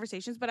attention to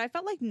conversations, but I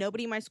felt like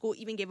nobody in my school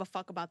even gave a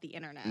fuck about the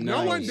internet.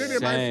 No one did it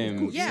in my same,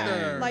 school Yeah,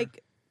 either.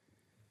 like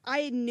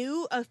I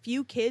knew a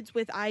few kids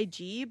with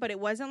IG, but it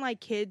wasn't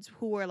like kids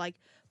who were like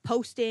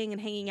posting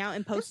and hanging out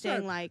and posting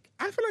not- like.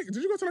 I feel like,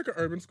 did you go to like an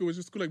urban school? Was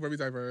your school like very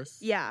diverse?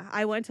 Yeah,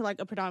 I went to like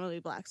a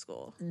predominantly black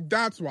school.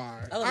 That's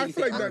why. I, I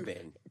feel like that.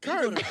 urban.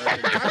 God, You go to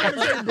urban. I want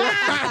to say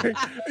black.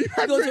 You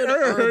have Go to to say an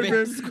urban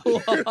urban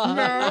school. No,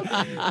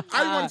 I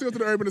want to go to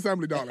the urban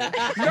assembly, darling.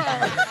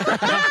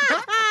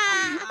 No.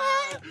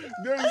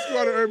 There's a school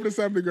at the urban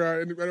assembly,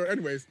 girl.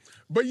 Anyways,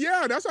 but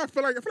yeah, that's what I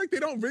feel like. I feel like they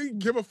don't really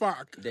give a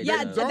fuck. They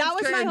Yeah, don't. Don't that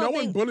was care. my No whole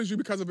one thing. bullies you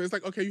because of it. It's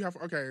like, okay, you have,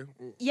 okay.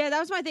 Yeah, that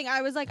was my thing.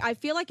 I was like, I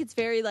feel like it's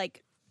very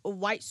like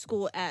white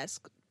school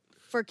esque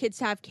for kids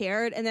to have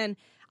cared, and then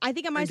I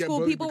think at my And get school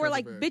bullied people were because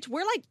like, of it. bitch,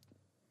 we're like,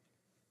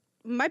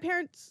 my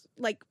parents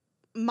like.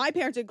 My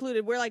parents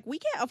included, we're like, we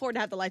can't afford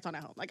to have the lights on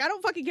at home. Like, I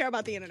don't fucking care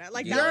about the internet.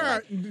 Like,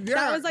 that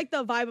Yeah, was like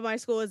the vibe of my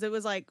school. Is it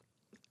was like,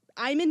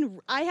 I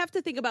have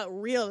to think about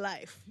real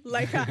life.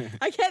 Like,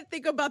 I can't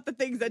think about the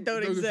things that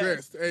don't Those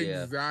exist.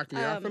 Yeah. Exactly.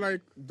 I feel Um,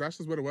 like that's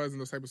just what it was in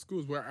those type of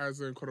schools.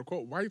 Whereas in quote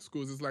unquote white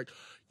schools, it's like,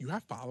 you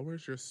have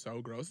followers, you're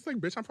so gross. It's like,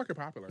 bitch, I'm fucking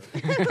popular.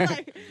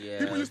 Like, Yeah.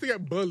 People used to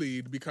get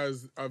bullied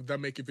because of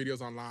them making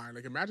videos online.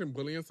 Like, imagine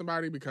bullying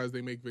somebody because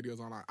they make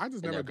videos online. I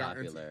just And never they're got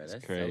into popular.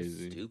 That's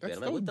crazy. so stupid. That's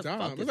I'm like, so what the dumb.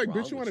 fuck It's is like, wrong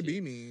bitch, you want with to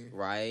be me.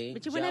 Right?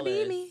 but you wanna be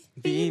Jealous. me?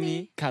 Be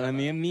me. Calling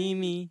me a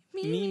Mimi.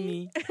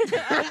 Mimi.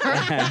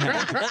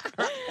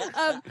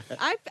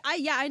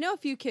 I know a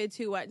few kids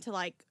who went to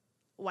like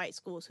white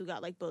schools who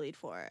got like bullied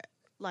for it.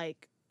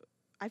 Like,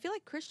 I feel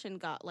like Christian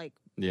got like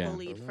Yeah.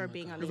 bullied Oh for my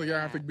being God. on He's the like, yeah,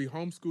 I have internet. to be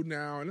homeschooled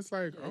now, and it's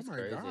like, oh That's my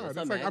crazy. god, That's it's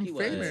how like I'm Maggie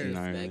was. famous.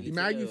 Maggie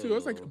Maggie too.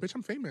 It's like, too. bitch,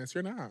 I'm famous.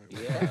 You're not. Yeah.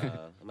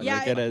 I'm like, Yeah,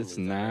 Look at fucking us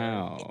loser.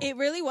 now. It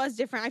really was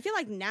different. I feel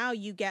like now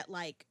you get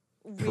like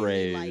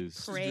really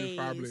Praise. like You do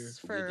probably. praise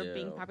for You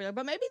being do. popular,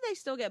 but maybe they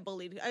still get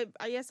bullied.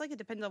 I guess like it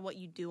depends on what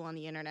you do on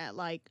the internet.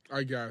 Like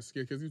I guess,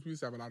 yeah, because we used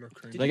to have a lot of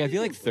cringe. Did Like, I people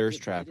feel like even thirst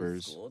get bullied in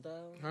trappers. school,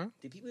 though? Huh?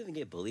 Do people even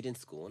get bullied in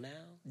school now?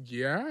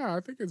 Yeah,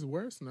 I think it's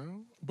worse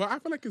now. But I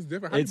feel like it's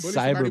different. How It's you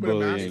bully somebody with a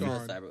cyberbullying.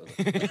 mask on?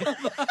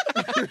 Cyber-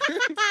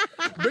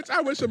 Bitch,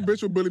 I wish a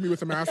bitch would bully me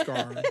with a mask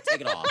on.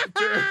 Take it off.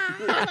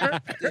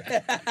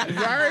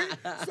 Right?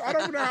 So I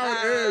don't know how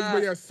it is,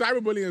 but yeah,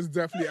 cyberbullying is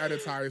definitely at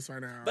its highest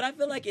right now. But I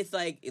feel like it's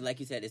like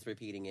you said, it's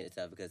repeating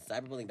itself because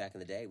cyberbullying back in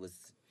the day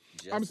was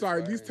just I'm as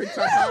sorry, worse. these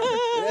TikTok.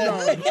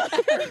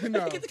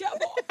 No. Get the cap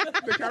off.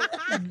 The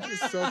camera is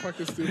so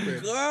fucking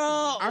stupid.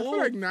 Girl. I feel ooh.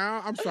 like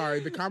now, I'm sorry,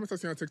 the comments I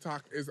see on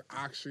TikTok is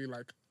actually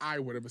like, I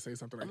would have said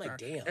something like I'm like,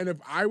 that. damn. And if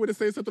I would have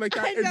said something like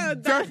that, I know,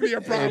 it's definitely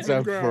a problem, It's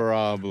a girl.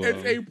 problem.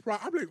 It's a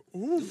problem. I'm like,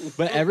 ooh.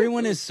 But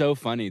everyone is so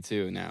funny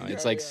too now.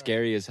 It's Yeah, like yeah.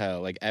 scary as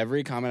hell. Like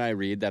every comment I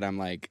read that I'm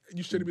like,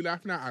 You shouldn't be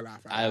laughing at, I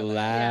laugh at. I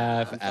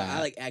laugh I'm sorry, at. I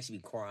like actually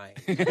be crying.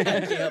 I'm like,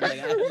 I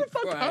Who the be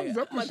fuck crying. comes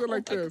up I'm with shit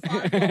like oh my this?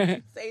 God, why would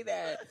you say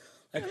that?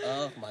 Like,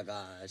 oh my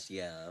gosh,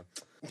 yeah.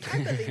 I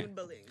believe in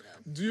bullying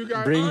though. Do you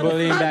guys Bring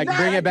bullying back.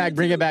 Bring it back.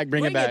 Bring it back.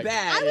 Bring it back.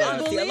 I Yeah.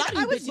 was See, a bullied. lot of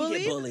I you was bitches get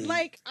bullied. bullied.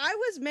 Like I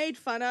was made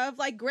fun of.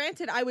 Like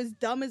granted, I was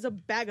dumb as a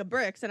bag of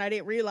bricks, and I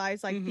didn't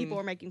realize like people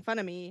were making fun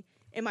of me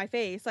in my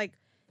face. Like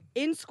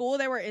in school,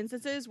 there were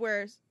instances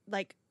where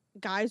like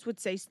guys would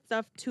say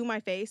stuff to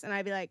my face, and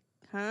I'd be like,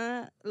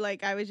 "Huh?"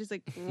 Like I was just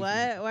like,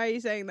 "What? Why are you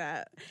saying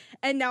that?"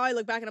 And now I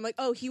look back and I'm like,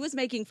 "Oh, he was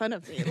making fun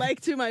of me, like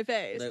to my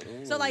face." Like,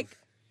 So ooh. like,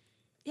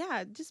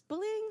 yeah, just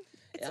bullying.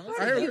 It's a Yeah, part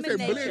I of heard you human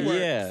say nature. bullying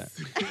works.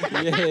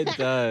 Yeah. Yeah, it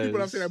does. People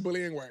don't say that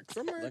bullying works.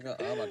 I'm Like,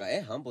 like, oh my god,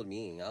 it humbled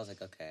me. I was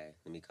like, okay,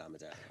 let me calm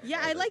it down.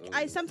 Yeah, was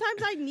ooh.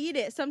 sometimes I need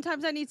it.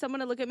 Sometimes I need someone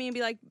to look at me and be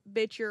like,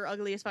 "Bitch, you're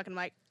ugly as fuck." And I'm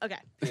like, "Okay,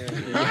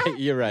 Period.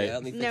 You're right. Yeah,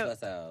 let me fix No.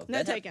 myself. no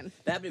That hap- taken."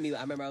 That happened to me.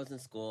 I remember I was in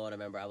school and I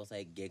remember I was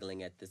like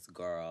giggling at this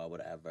girl,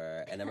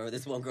 whatever. And I remember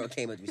this one girl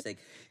came up to me, she's like,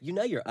 "You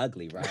know you're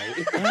ugly, right?"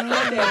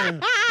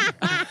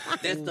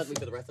 That stuck me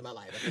for the rest of my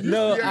life.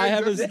 No, Yeah, I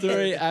have a that's-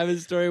 story. I have a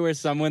story where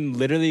someone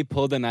literally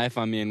pulled a knife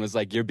on me and was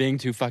like, "You're being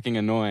too fucking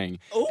annoying,"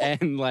 Ooh.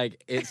 and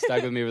like it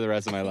stuck with me for the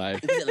rest of my life.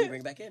 She said, "Let me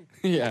bring it back in."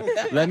 Yeah,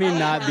 let me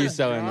not be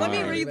so annoying. Let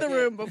me read the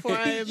room before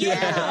I.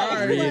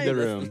 Yeah. Read the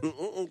room.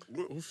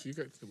 oof, you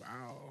got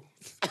wow.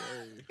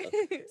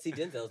 Scary. See,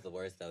 Denzel's the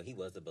worst though. He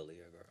was a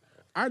bullier, girl.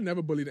 I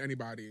never bullied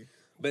anybody.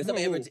 But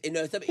somebody Who?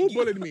 ever, Who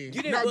bullied me? You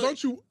didn't Now, bully,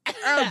 don't you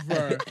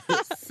ever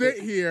sit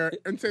here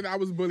and say that I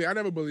was bullied. I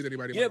never bullied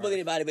anybody. in you my didn't bully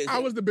life. anybody, but I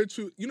was the bitch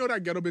who, you know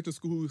that ghetto bitch in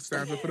school who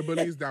stands up for the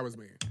bullies? That was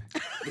me.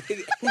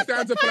 Who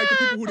stands up for like the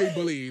people who they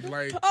bullied.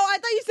 Like, Oh, I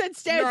thought you said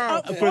stands No,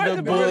 up For for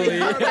the bully.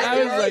 No,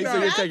 I was like, no,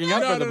 so you're taking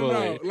up no, for the no,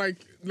 bully. no.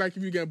 Like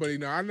if you get bullied,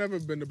 no, I've never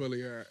been the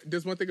bullier.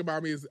 There's one thing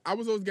about me is I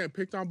was always getting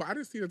picked on, but I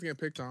didn't see it as getting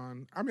picked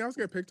on. I mean, I was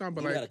getting picked on,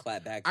 but you like gotta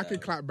clap back. I can though.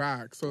 clap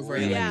back. So it's like,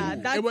 Really?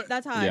 Yeah, It wa-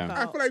 that's how Yeah. I I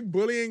felt. feel like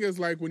bullying is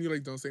like when you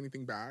like don't say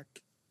anything back.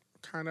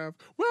 Kind of.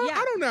 Well, Yeah.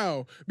 I don't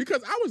know.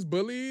 Because I was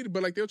bullied,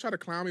 but like they'll try to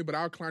clown me, but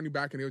I'll clown you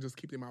back and they'll just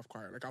keep their mouth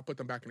quiet. Like I'll put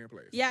them back in their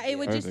place. Yeah, it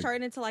would just Perfect.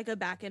 turn into like a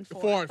back and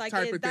forth. Forth Like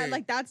type of thing.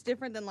 like that's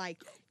different than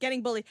like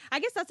getting bullied.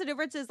 I guess that's the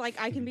difference is like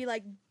I can be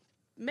like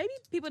maybe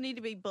people need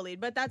to be bullied,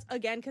 but that's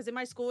again because in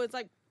my school it's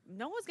like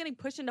no one's getting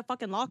pushed into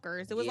fucking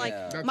lockers. It was Yeah. like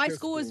That's my his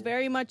school was school.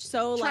 very much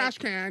so Trash like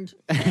canned.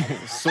 Always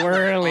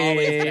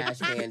Swirly. trash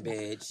can,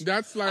 bitch.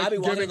 That's like I'll be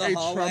walking in giving the a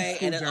Trump hallway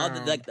school and then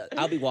down.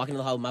 I'll be walking in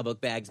the hall with my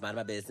book bags, mind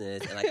my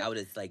business, and like I would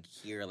just like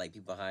hear like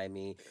people behind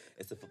me.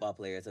 It's a football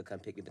player, so come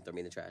pick me up and throw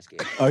me in the trash can.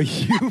 Are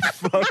you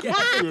fucking It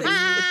happened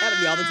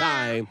to me all the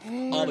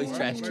time. Always Like,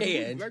 trash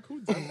can. Like who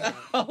does that?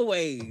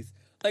 Always.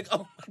 Like,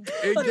 oh my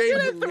god.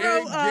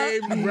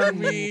 It gave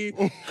Remy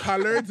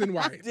coloreds and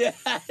white. Yeah.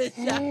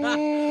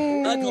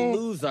 Like a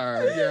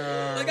loser.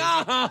 Yeah. Like,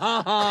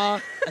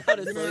 ah. I thought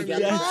it was so You know what I mean?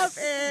 yellow. That's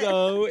it.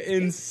 so Just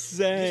getting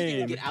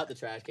insane. get out the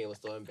trash can was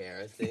so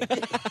embarrassing.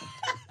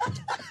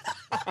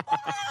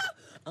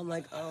 I'm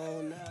like,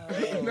 oh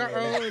no. No,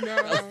 oh, no.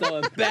 I'm so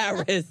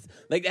embarrassed.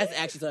 Like that's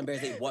actually so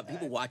embarrassing. What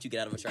people watch you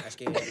get out of a trash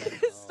can. Like,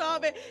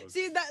 stop it. oh.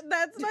 See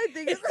that's my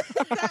thing. Is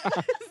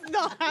that is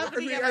not I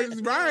happening. mean, at my it's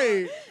school.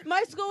 right.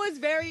 My school was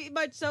very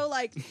much so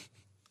like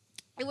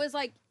it was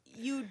like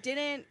you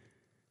didn't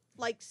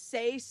like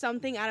say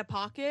something out of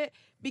pocket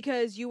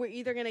because you were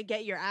either gonna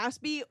get your ass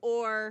beat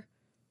or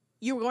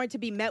you were going to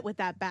be met with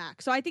that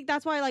back. So I think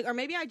that's why like or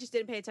maybe I just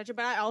didn't pay attention,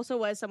 but I also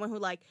was someone who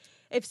like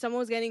if someone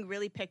was getting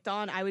really picked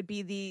on, I would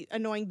be the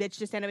annoying bitch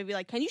to stand up and be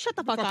like, "Can you shut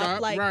the fuck Fuck up?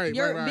 up. Like Right,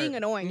 you're right, right. being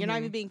annoying. You're not Mhm.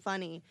 even being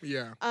funny."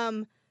 Yeah.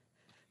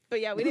 But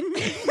yeah, we didn't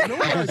No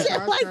one has shit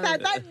trash like can.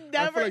 that. That I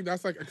never. feel like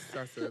that's like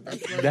excessive.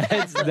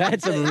 That's like,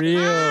 That's a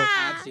real.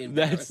 Actually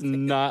That's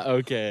embarrassing. not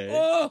okay.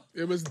 Oh.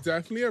 it was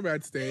definitely a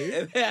red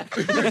state.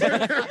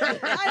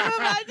 I'm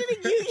imagining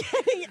you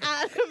getting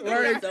out of the Like-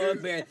 rest. So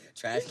embarrassing.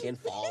 Trash can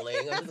falling.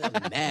 I'm just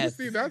a mess.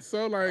 See, that's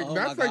so like Oh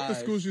that's my like the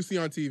gosh. schools you see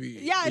on TV.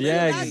 Yeah,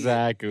 Yeah, that's-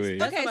 exactly.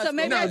 That's Okay, about so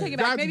maybe school. I No, take it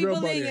back. that's Maybe real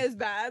bullying bullying. is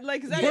bad.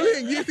 Like, 'cause that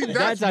Bullying, you see, That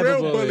that's type of real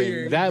bullying.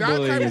 bullying. That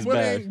bullying type of is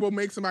bullying bad. will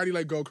make somebody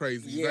like go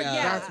crazy. Like,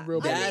 Yeah. that's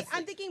real bullying. That's-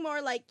 I'm thinking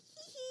more like,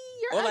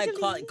 you're Or like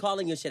ugly.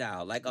 calling your shit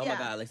out. Like, oh Yeah. my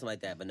God, like something like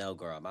that. But no,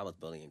 girl, I was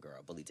bullying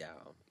girl. Bullied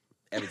down.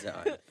 Every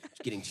time.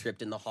 Getting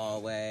tripped in the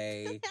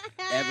hallway.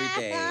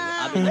 Everything.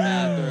 I'm in the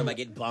bathroom. I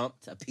get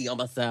bumped. I pee on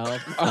myself.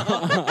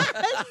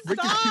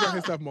 Ricky peed on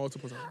himself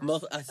multiple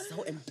times.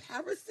 So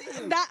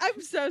embarrassing. That I'm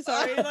so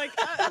sorry. Like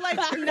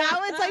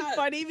now it's like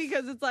funny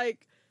because it's like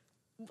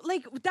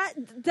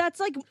that's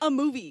like a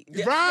movie.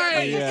 Right,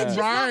 Like, it's just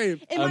not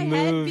right. in A my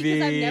head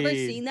because I've never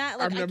movie. seen that.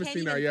 Like I've never I can't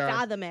seen even that, yeah.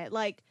 fathom it.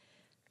 Like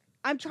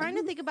I'm trying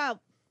to think about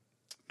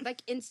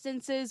like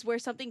instances where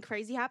something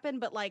crazy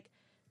happened, but like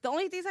the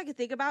only things I could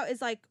think about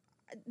is like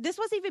this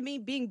wasn't even me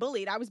being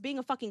bullied. I was being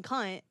a fucking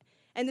cunt,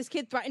 and this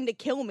kid threatened to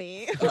kill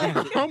me.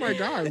 Like, Oh my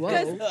God! Whoa.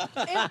 it was No,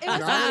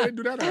 I didn't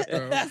do that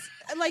after.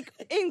 like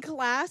in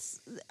class,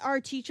 our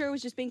teacher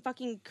was just being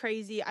fucking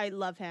crazy. I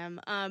love him.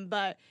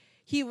 But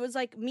he was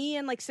like, me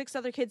and like 6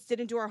 other kids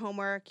didn't do our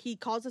homework. He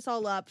calls us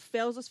all up,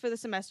 fails us for the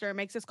semester,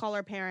 makes us call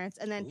our parents,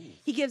 and then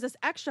he gives us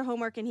extra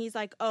homework. And he's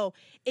like, "Oh,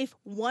 if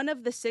one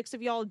of the 6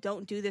 of y'all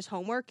don't do this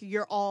homework,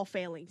 you're all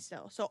failing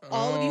still. So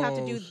all of you have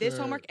to Oh, do this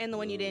shit. homework and the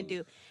one you didn't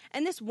do."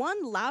 And this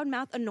one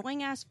loudmouth,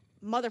 annoying ass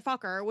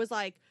motherfucker was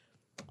like,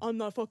 "I'm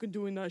not fucking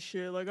doing that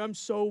shit. Like, I'm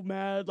so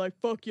mad. Like,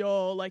 fuck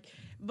y'all." Like,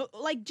 but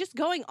like just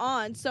going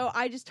on. So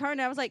I just turned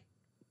and I was like,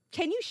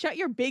 "Can you shut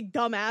your big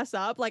dumb ass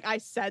up?" Like I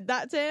said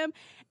that to him,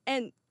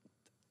 and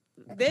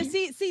this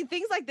see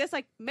things like this.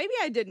 Like maybe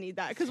I did need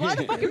that because why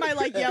the fuck am I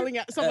like yelling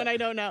at someone I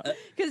don't know?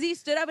 Because he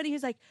stood up and he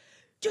was like,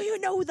 "Do you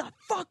know who the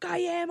fuck I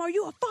am? Are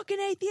you a fucking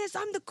atheist?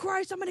 I'm the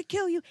Christ. I'm gonna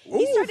kill you." He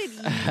Oof. started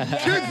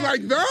Kids yelling.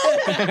 like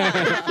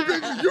that,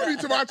 bitch, you need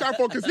to watch out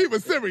for because he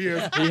was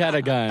serious. He had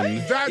a gun.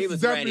 That's He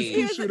was definitely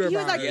ready. school shooter He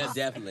was like- vibes. Yeah,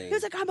 definitely. He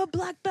was like, "I'm a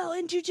black belt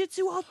in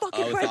jujitsu. I'll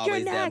fucking Oh, it's break your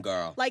always them, neck."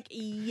 girl. Like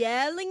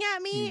yelling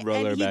at me,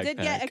 Roller and he did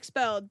get backpack.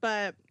 expelled.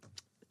 But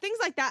things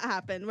like that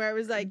happened where it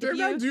was like, They're if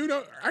not, you, do you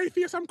know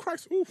atheist? I'm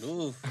Christ. Oof.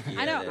 Oof.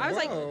 I know, I was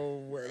like,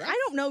 Whoa, I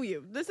don't know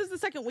you. This is the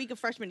second week of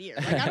freshman year.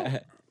 Like, I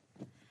don't.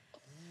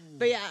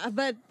 But yeah,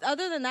 but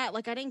other than that,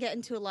 like I didn't get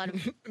into a lot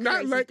of not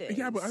crazy like things.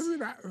 yeah, but other than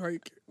that,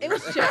 like It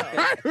was chill.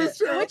 it was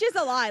chill. Which is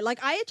a lie.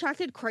 Like I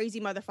attracted crazy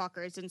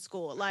motherfuckers in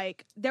school.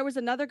 Like there was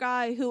another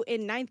guy who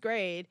in 9th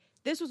grade,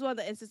 this was one of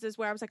the instances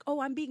where I was like,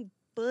 "Oh, I'm being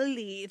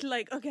bullied."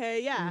 Like,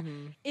 okay, yeah.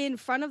 In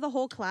front of the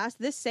whole class,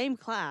 this same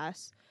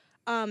class,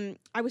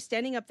 I was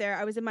standing up there.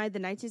 I was in the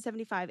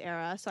 1975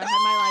 era, so I had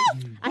my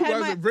like I had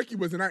my Ricky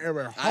was in that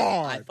era I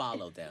hard.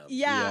 followed them.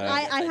 yeah, Yeah. I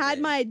Yes, I had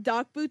did. my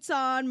dock boots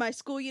on, my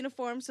school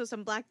uniform, so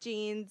some black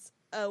jeans,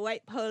 a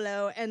white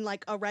polo, and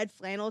like a red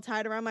flannel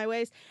tied around my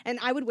waist. And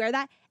I would wear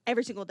that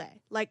every single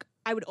day. Like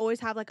I would always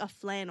have like a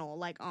flannel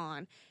like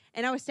on.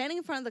 And I was standing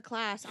in front of the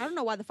class. I don't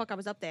know why the fuck I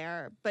was up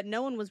there, but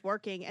no one was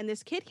working. And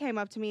this kid came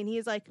up to me and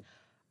he's like,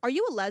 "Are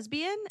you a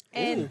lesbian?"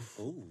 And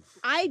Oof.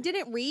 I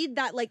didn't read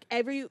that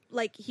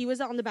he was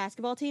on the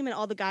basketball team and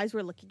all the guys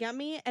were looking at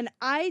me, and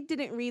I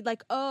didn't read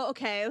like, "Oh,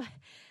 okay,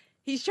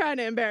 he's trying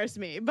to embarrass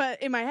me."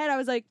 But in my head, I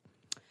was like,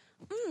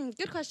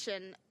 "Good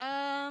question.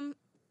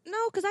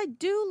 No, because I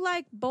do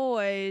like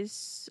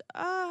boys.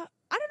 I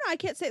don't know. I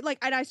can't say like."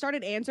 And I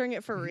started answering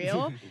it for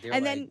real, They're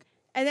and like,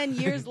 then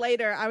years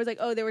later, I was like,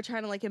 "Oh, they were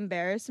trying to like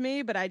embarrass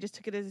me," but I just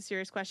took it as a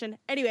serious question.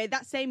 Anyway,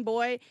 that same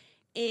boy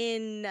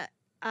in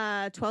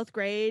 12th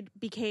grade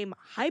became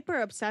hyper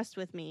obsessed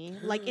with me,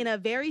 like in a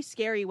very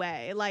scary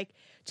way, like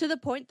to the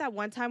point that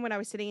one time when I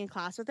was sitting in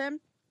class with him,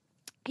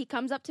 he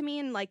comes up to me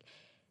and like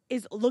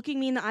is looking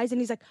me in the eyes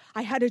and he's like,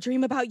 "I had a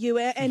dream about you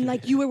and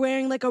like you were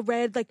wearing like a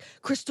red like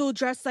crystal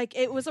dress." Like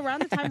it was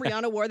around the time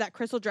Rihanna wore that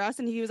crystal dress,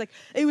 and he was like,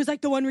 "It was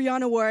like the one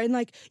Rihanna wore, and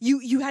like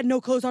you had no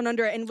clothes on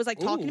under it," and was like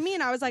talking to me,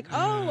 and I was like,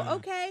 "Oh,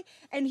 okay."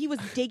 And he was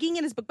digging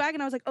in his book bag,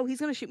 and I was like, "Oh, he's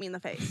gonna shoot me in the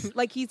face.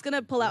 Like he's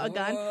gonna pull out a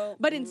gun."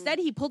 But instead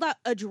he pulled out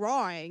a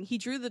drawing. He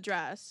drew the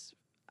dress.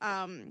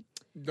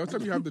 Don't tell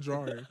me you have the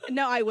drawing.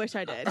 No, I wish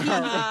I did.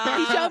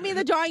 He showed me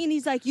the drawing and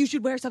he's like, "You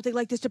should wear something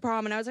like this to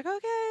prom." And I was like,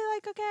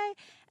 okay.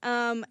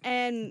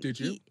 And Did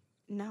you?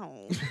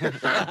 No.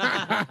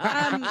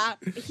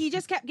 He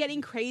just kept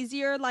getting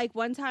crazier. Like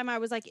one time I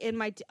was like in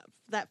my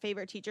that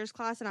favorite teacher's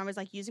class and I was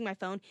like using my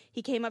phone.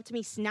 He came up to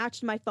me,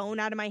 snatched my phone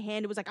out of my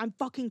hand. It was like, "I'm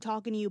fucking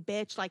talking to you,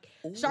 bitch." Like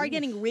started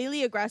getting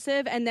really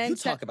aggressive and then You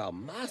talk about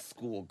my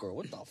school, girl.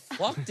 What the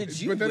fuck did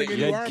you But then again,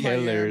 witness? you You're are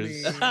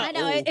killers. Miami. I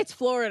know it's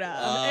Florida.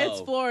 Oh.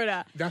 It's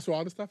Florida. That's where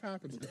all the stuff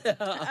happens.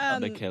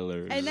 The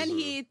killers. And then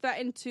he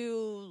threatened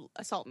to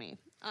assault me.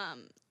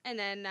 And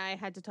then I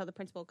had to tell the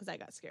principal because I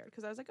got scared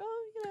because I was like,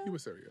 "Oh, you know." He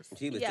was serious.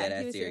 He was Yeah, dead he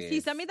ass was serious. serious.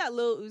 He sent me that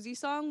Lil Uzi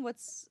song.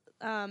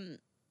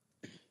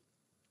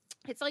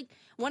 It's like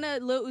one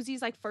of Lil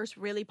Uzi's like first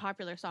really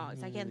popular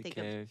songs. I can't Really think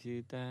of care if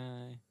you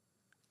die.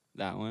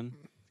 That one.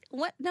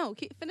 what. No,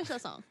 finish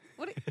that song.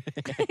 What?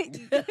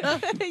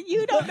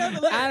 You don't know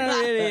the lyrics. I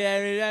don't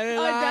really.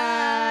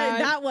 Oh,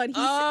 that one.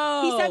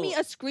 He sent me Oh.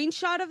 a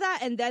screenshot of that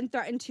and then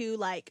threatened to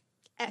like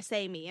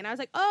essay me, and I was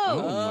like,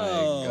 Oh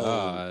oh, my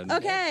god.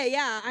 okay,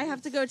 yeah, I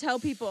have to go tell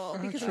people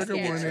because I'm trigger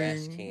scared.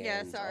 warning. Trash can.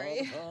 Yeah, sorry.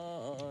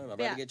 I'm about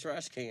Yeah. to get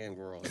trash can,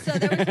 girl. So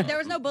there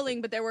was no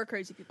bullying, but there were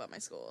crazy people at my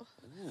school.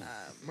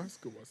 My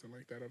school wasn't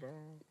like that at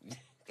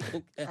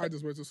all. I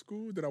just went to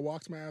school, then I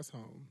walked my ass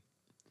home.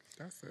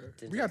 That's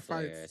it. We had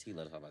fights. He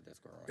let us talk about this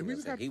girl. And we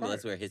just had he fight.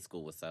 was where his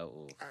school was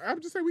so. I'm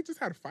just saying we just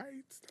had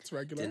fights. That's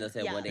regular. Didn't I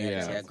say Yeah. one day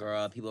I had Yeah. a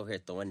girl, people over here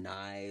throwing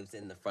knives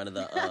in the front of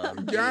the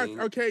Yeah, thing.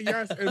 okay,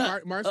 yes. In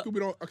my school, we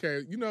don't.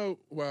 Okay,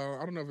 well,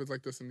 I don't know if it's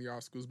like this in y'all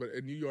schools, but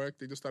in New York,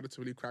 they just started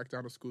to really crack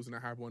down on schools, and I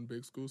have one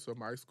big school. So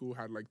my school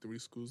had like 3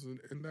 schools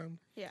in them.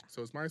 Yeah.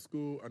 So it's my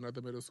school,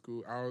 another middle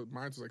school.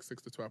 Mine was like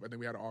 6 to 12, and then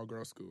we had an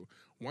all-girls school.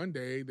 One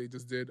day, they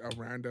just did a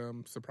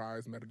random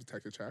surprise metal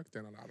detector check.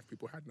 Then a lot of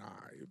people had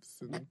knives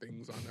and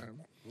things on them.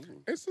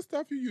 It's the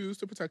stuff you use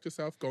to protect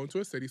yourself. Going to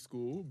a city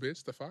school,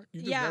 bitch. The fuck,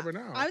 you just never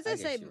know. I was gonna I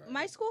say guess you're right.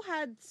 my school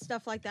had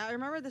stuff like that. I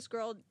remember this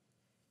girl.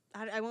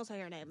 I won't say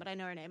her name, but I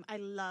know her name. I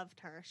loved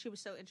her. She was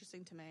so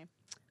interesting to me.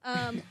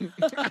 I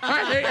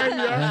hate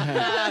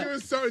Enya. It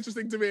was so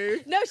interesting to me.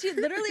 No, she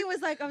literally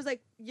was like, I was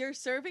like, you're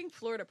serving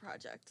Florida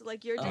Project.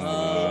 Like you're just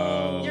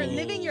you're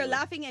living, you're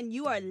laughing, and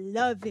you are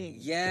loving.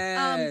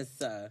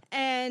 Yes.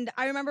 And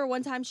I remember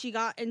one time she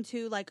got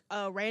into like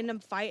a random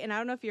fight, and I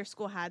don't know if your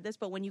school had this,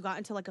 but when you got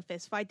into like a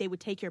fist fight, they would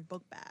take your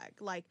book bag.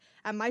 Like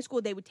at my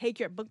school, they would take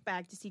your book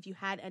bag to see if you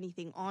had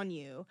anything on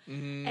you.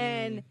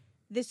 And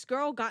this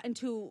girl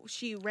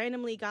she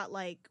randomly got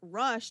like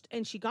rushed,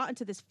 and she got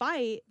into this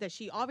fight that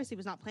she obviously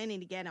was not planning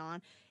to get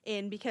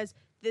in because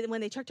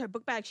when they checked her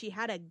book bag, she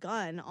had a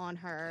gun on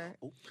her.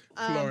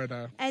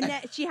 Florida. And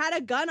that she had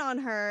a gun on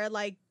her,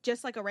 like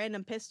just like a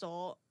random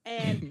pistol.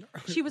 And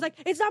she was like,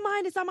 "It's not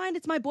mine. It's not mine.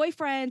 It's my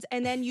boyfriend's."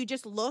 And then you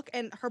just look,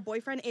 and her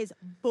boyfriend is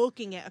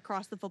booking it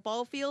across the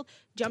football field,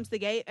 jumps the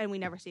gate, and we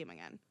never see him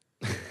again.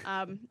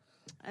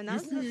 And that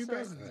was see,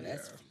 the story.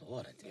 That's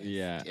Florida. Dude.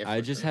 Yeah, It's I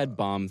different. just had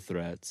bomb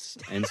threats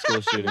and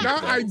school shooting Now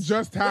I threats.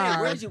 just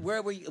had.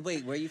 Where were you?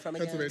 Wait, where are you from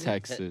again? Pennsylvania.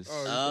 Texas.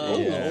 Oh,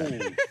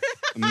 Yeah.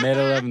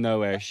 Middle of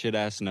nowhere, shit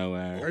ass Are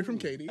nowhere. you from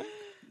Katy?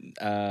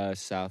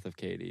 South of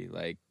Katy,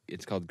 like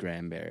it's called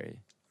Granbury.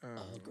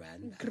 Oh,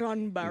 Grand.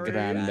 Granbury.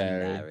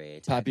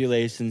 Granbury.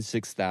 Population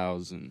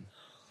 6,000.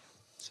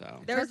 So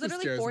There was Texas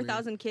literally scares me.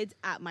 4,000 kids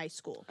at my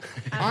school.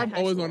 At my I've high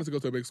always school. wanted to go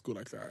to a big school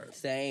like that.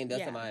 Same. That's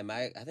Yeah. mine.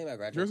 I think my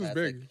graduate Yours is class.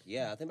 big. Like,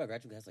 yeah, I think my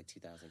graduate class like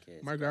 2,000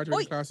 kids. My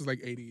graduating Oi. class is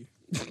like 80.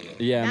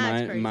 yeah,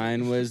 That's crazy.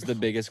 mine was the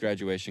biggest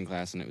graduation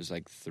class, and it was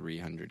like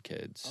 300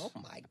 kids. Oh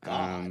my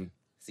god.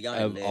 So y'all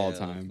of lived. all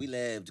time. We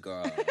lived,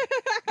 girl.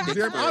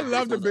 Damn, I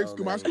love the big schools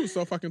school. My only. school's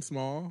so fucking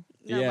small.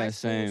 No, Yeah, my school's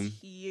same.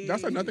 huge.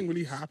 That's like nothing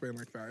really happened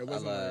like that. It I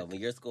wasn't love like,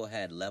 when your school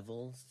had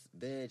levels,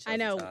 bitch. I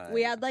know.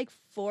 We had like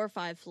 4 or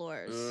 5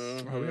 floors.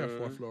 oh, we have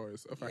 4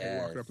 floors. If I hate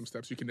walking Yes. up them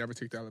steps, you can never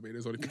take the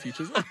elevators, only for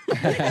teachers.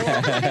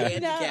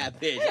 handicap,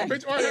 bitch.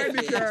 Bitch, or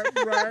handicap,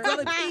 right?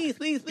 Brother, please,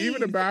 please.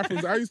 Even the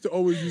bathrooms. I used to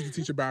always use the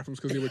teacher bathrooms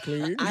because they were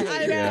clean. I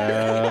I know.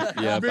 Yep,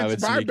 I Bitch,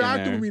 would my sneak in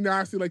bathroom there. would be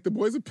nasty. Like the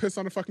boys would piss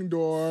on the fucking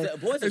door. The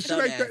boys are and so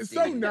shit like that. It's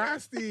so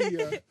nasty.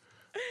 nasty.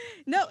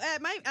 No,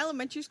 at my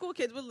elementary school,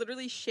 kids would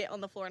literally shit on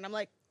the floor, and I'm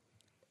like,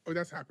 Oh,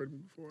 that's happened to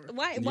me before.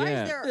 why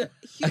Yeah. is there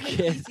human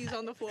Okay. feces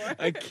on the floor?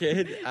 A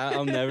kid,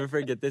 I'll never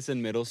forget this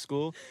in middle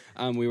school.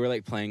 We were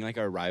like playing like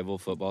our rival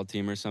football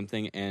team or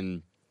something,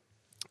 and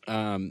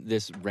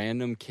this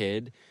random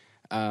kid,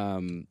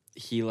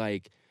 he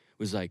like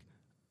was like,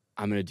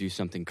 "I'm gonna do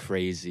something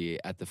crazy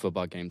at the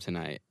football game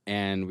tonight,"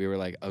 and we were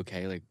like,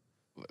 "Okay, like."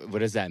 What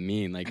does that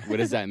mean? Like, what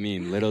does that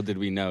mean? Little did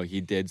we know he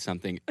did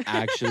something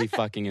actually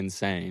fucking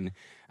insane.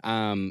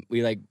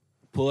 We like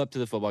pull up to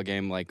the football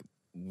game like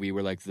we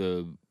were like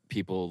the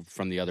people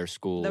from the other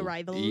school. The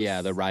rivals?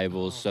 Yeah, the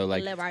rivals. So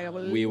like The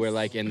rivals. we were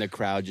like in the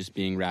crowd just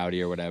being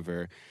rowdy or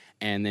whatever.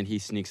 And then he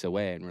sneaks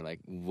away and we're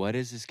like, what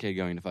is this kid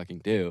going to fucking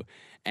do?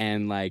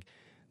 And like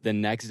the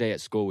next day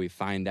at school we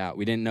find out,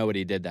 we didn't know what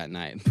he did that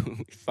night. But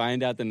we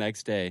find out the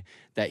next day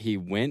that he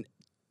went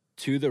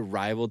to the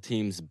rival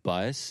team's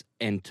bus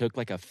and took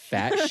like a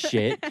fat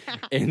shit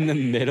in the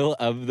middle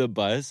of the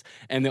bus.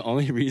 And the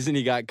only reason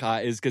he got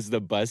caught is because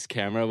the bus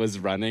camera was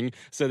running.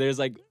 So there's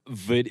like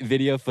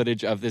video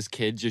footage of this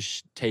kid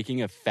just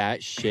taking a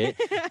fat shit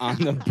on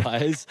the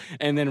bus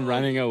and then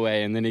running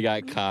away. And then he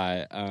got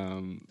caught.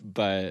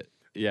 But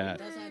yeah,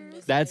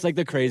 that's like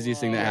the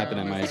craziest thing that happened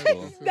at my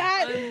school.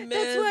 That's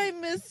why I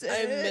miss it.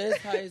 I miss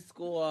high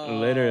school.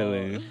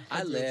 Literally.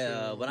 I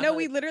live. When No, I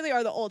we literally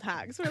are the old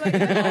hags. We're like,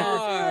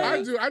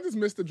 I do. I just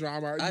miss the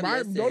drama. I My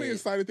miss the only it.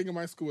 exciting thing in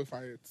my school was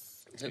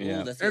fights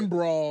Yeah. and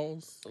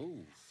brawls.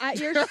 Ooh. at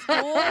your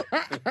school,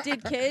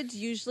 did kids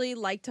usually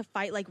like to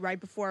fight like right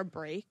before a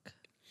break?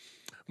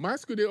 My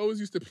school, they always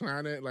used to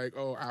plan it like,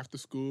 oh, after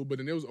school, but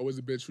then there was always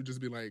a bitch who'd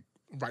just be like,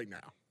 right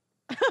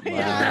now.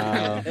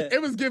 Wow.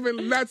 It was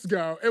given, let's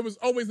go. It was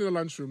always in the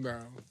lunchroom, though.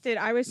 Dude,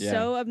 I was Yeah.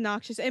 so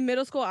obnoxious. In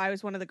middle school, I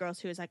was one of the girls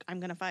who was like, I'm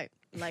going to fight.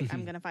 Like,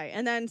 I'm going to fight.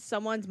 And then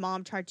someone's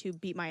mom tried to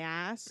beat my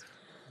ass.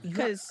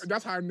 Because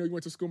That's how I knew you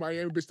went to school in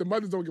Miami, bitch. The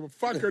mothers don't give a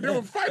fuck. They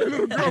will fight a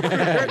little girl.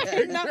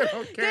 They No,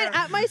 don't dude, care.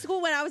 at my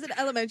school, when I was in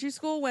elementary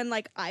school, when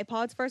like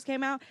iPods first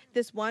came out,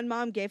 this one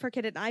mom gave her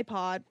kid an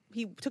iPod.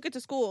 He took it to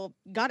school,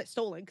 got it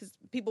stolen because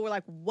people were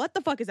like, "What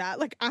the fuck is that?"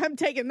 Like, I'm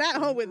taking that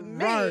home with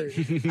me.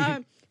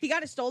 Right. He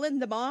got it stolen.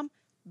 The mom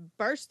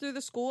burst through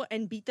the school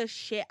and beat the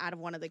shit out of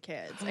one of the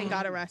kids and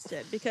got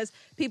arrested because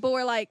people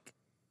were like,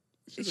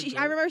 She's a I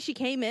jerk. remember she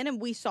came in and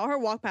we saw her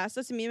walk past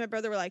us, and me and my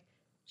brother were like,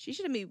 she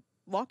shouldn't be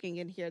walking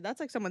in here. That's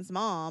like someone's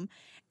mom.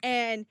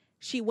 And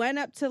she went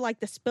up to like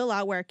the spill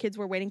out where kids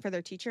were waiting for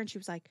their teacher, and she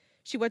was like,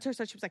 she went to her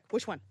son, she was like,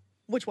 which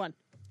one?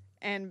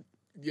 And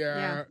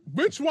Yeah.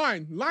 Which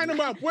one? Line them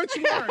up. Which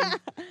one?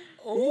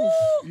 Oof.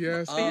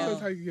 Yeah,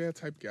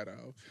 type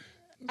ghetto.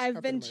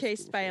 I've been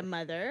chased by a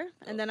mother,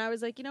 and then I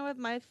was like, you know what,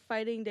 my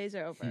fighting days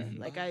are over.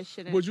 Like, I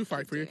shouldn't. Would you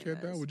fight keep for your doing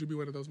kid, though? this. Would you be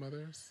one of those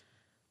mothers?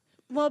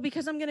 Well,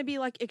 because I'm gonna be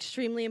like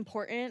extremely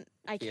important,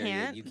 I Period.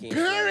 can't. You can't.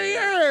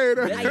 Period!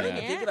 That's I not even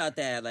can't. think about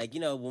that. Like,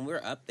 you know, when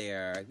we're up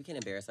there, we can't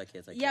embarrass our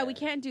kids like that. Yeah, we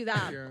can't do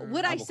that. Yeah.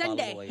 Would I will send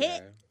call a lawyer.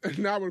 hit?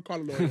 Now I would call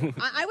a lawyer.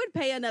 I would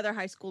pay another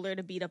high schooler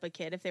to beat up a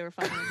kid if they were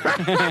fucking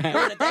with me.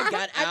 When they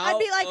got out, I'd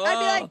be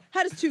like,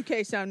 how does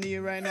 2K sound to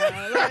you right now?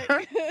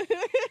 Like,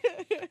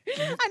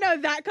 I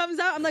know that comes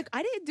out. I'm like,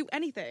 I didn't do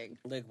anything.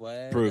 like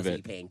what? Prove That's it.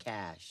 You paying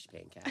cash.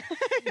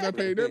 They're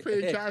paying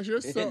cash.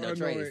 You're so No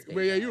annoying. choice, But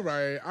yeah, you're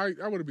right.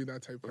 I wouldn't be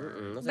that type of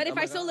person. But if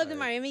I still lived in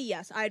Miami,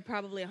 yes, I'd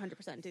probably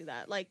 100% do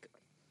that. Like,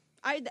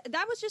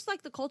 that was just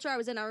like the culture I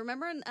was in. I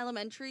remember in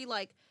elementary,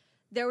 like,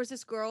 there was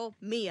this girl,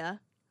 Mia,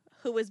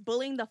 who was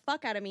bullying the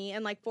fuck out of me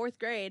in like 4th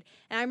grade.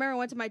 And I remember I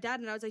went to my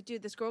dad and I was like,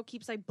 dude, this girl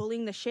keeps like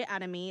bullying the shit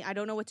out of me. I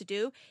don't know what to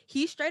do.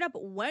 He straight up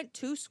went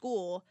to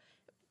school.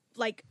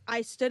 Like,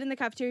 I stood in the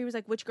cafeteria. He was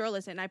like, which girl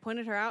is it? And I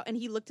pointed her out, and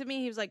he looked at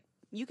me. He was like,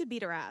 you could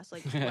beat her ass,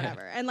 like,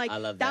 whatever. And like, I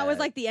love that was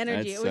that. like the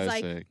energy. That's it was so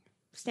like, sick.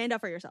 stand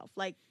up for yourself,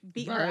 like,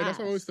 beat her Right, ass. that's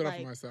why I always stood up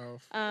like, for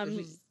myself. yeah, My and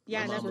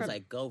mom that's was prob-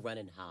 like, go run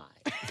and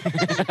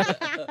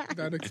hide.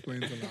 That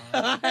explains a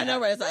lot. I know,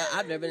 right? So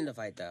I've never been in a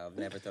fight, though. I've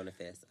never thrown a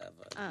fist.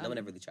 No one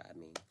ever really tried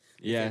me.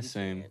 Yeah, You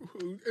same.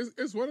 can.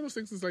 It's one of those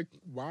things. It's like,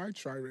 why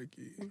try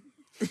Ricky?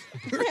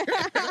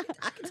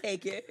 I can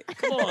take it.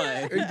 Come on.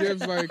 It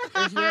gives like,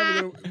 it's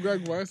whatever.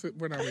 Like, what's it?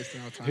 We're not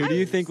wasting our time. Who do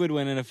you think would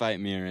win in a fight,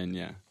 me or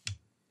Enya?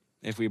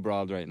 If we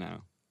brawled right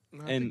now.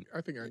 I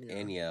think Anya.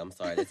 And yeah, I'm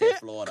sorry. They said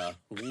Florida.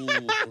 Ooh.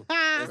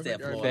 They said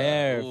Florida.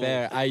 Fair, Ooh,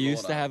 fair. I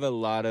used to Florida. have a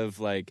lot of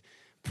like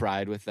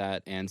pride with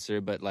that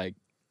answer, but like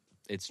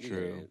it's You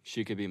true. did.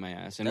 She could beat my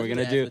ass, and That's we're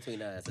gonna what do. that's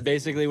between us.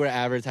 Basically, we're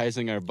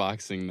advertising our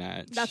boxing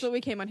match. That's what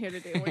we came on here to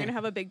do. We're gonna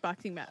have a big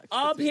boxing match. Oh,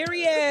 I should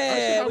period.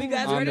 have We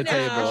got On ready the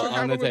table, I should now.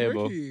 on have the it with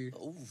table. Ricky.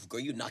 Ooh, girl,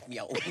 you knocked me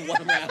out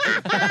one round.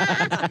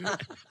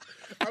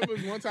 I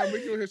was one time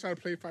Ricky was here trying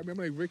to play fight me. I'm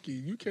like, Ricky,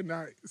 you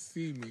cannot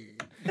see me.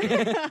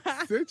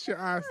 Sit your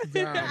ass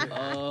down.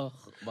 Oh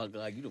my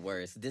god, you the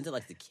worst. Denzel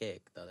likes to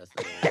kick though. That's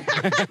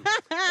the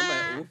I'm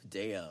like, oof,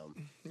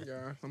 damn.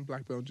 Yeah, I'm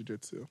black belt in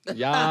jiu-jitsu.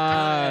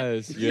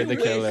 Yes, you're the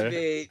wish, killer.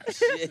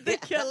 bitch. The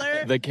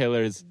killer. The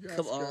killers. Yes,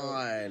 Come girl.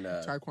 on.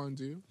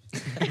 Taekwondo.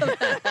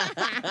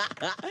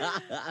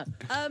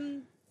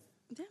 Damn,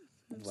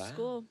 Wow.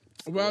 school.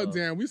 Well,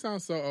 damn, we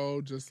sound so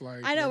old, just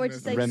like I know we're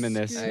just like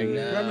Reminiscing. I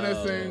know.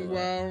 reminiscing.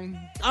 Well,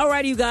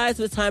 Alrighty, you guys,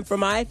 so it's time for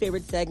my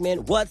favorite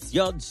segment. What's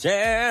your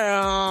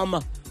jam?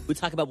 We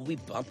talk about what we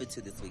bump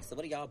into this week. So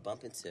what are y'all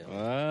bumping to?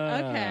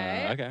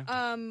 Okay.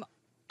 Okay.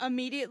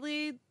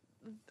 Immediately,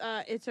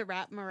 it's a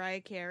rap.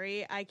 Mariah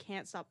Carey. I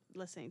can't stop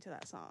listening to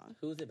that song.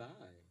 Who's it by?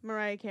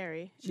 Mariah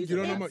Carey. you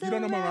don't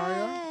know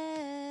Mariah?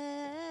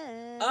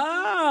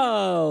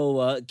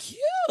 Oh,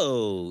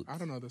 cute. I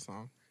don't know the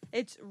song.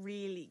 It's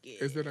really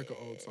good. Is it like an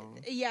old song?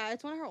 Yeah,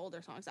 it's one of her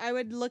older songs. I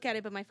would look at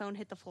it, but my phone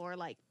hit the floor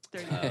like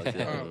 30 Oh, minutes ago.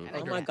 damn. and I Oh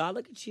my couldn't. god,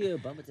 look at you.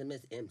 Bumping to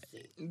Miss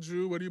MC.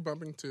 Drew, what are you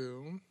bumping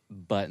to?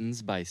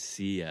 Buttons by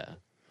Sia.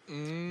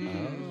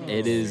 Mm.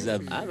 It is a I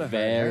haven't heard her in a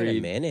very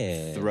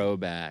minute.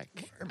 throwback.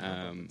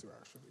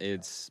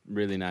 It's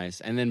really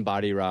nice. And then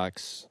Body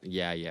Rocks,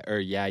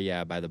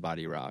 Yeah by the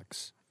Body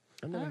Rocks.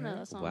 I don't know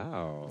that song.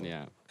 Wow.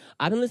 Yeah.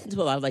 I've been listening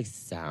to a lot of like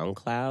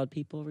SoundCloud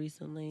people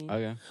recently.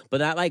 Okay.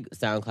 But not like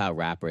SoundCloud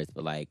rappers,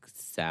 but like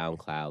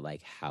SoundCloud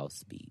like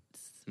house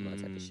beats. That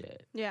type of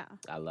shit. Yeah.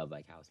 I love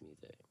like house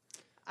music.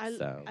 I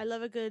So. I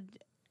love a good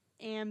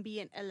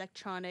ambient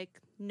electronic,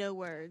 no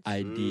words.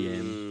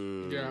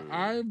 IDM. Yeah,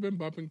 I've been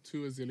bumping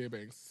to Azealia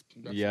Banks.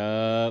 That's-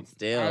 Yup.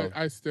 Still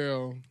I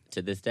still,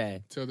 to this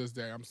day. till this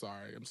day, I'm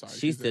sorry.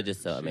 She's still it.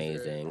 just so She's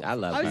amazing. it. I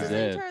love I was her. She's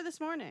listening it. to her this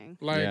morning.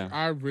 Like, Yeah.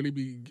 I really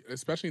be,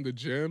 especially in the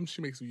gym,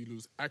 she makes me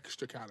lose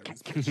extra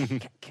calories.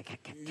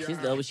 She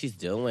knows what she's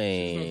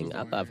doing. She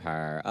I knows love what's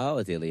her. Oh,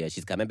 Azealia,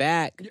 she's coming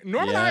back.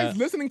 Normalize Yeah.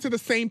 listening to the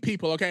same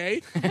people,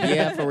 okay?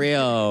 Yeah, for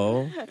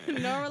real.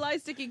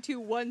 Normalize sticking to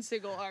one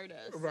single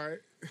artist. Right.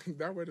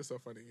 That word is so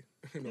funny.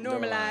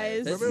 Normalize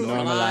Normalize. Let's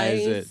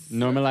Normalize it.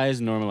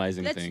 Normalize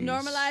normalizing Let's things.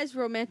 normalize,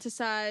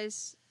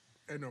 romanticize,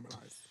 And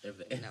normalize.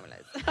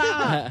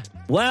 normalize.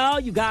 Well,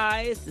 you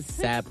guys, the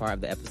sad part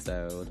of the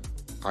episode,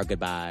 our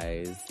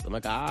goodbyes. Oh my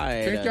God.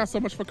 Thank y'all so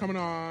much for coming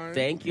on.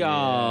 Thank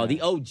y'all. Yeah.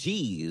 The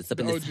OGs up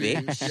in The this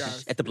OGs, bitch.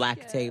 yes. At the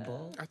black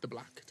table. At the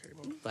black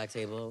table. Black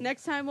table.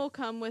 Next time we'll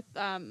come with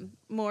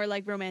more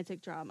like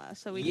romantic drama,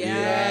 so we can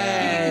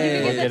Yes. you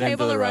can We'll give get the into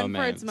table the a run for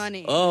romance. its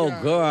money. Oh,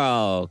 Yeah.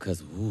 girl.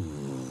 Because,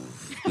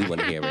 we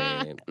want to hear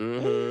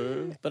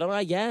it. But, all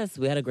right, yes,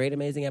 we had a great,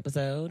 amazing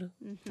episode.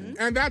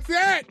 And that's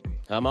it.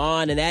 Come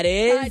on, and that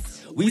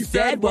is We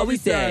Said What We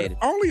Said.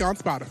 Only on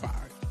Spotify.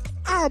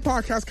 Our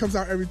podcast comes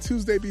out every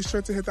Tuesday. Be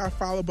sure to hit that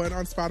follow button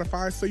on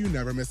Spotify so you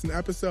never miss an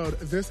episode.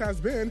 This has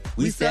been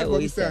We Said What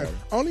We Said.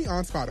 Only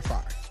on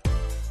Spotify.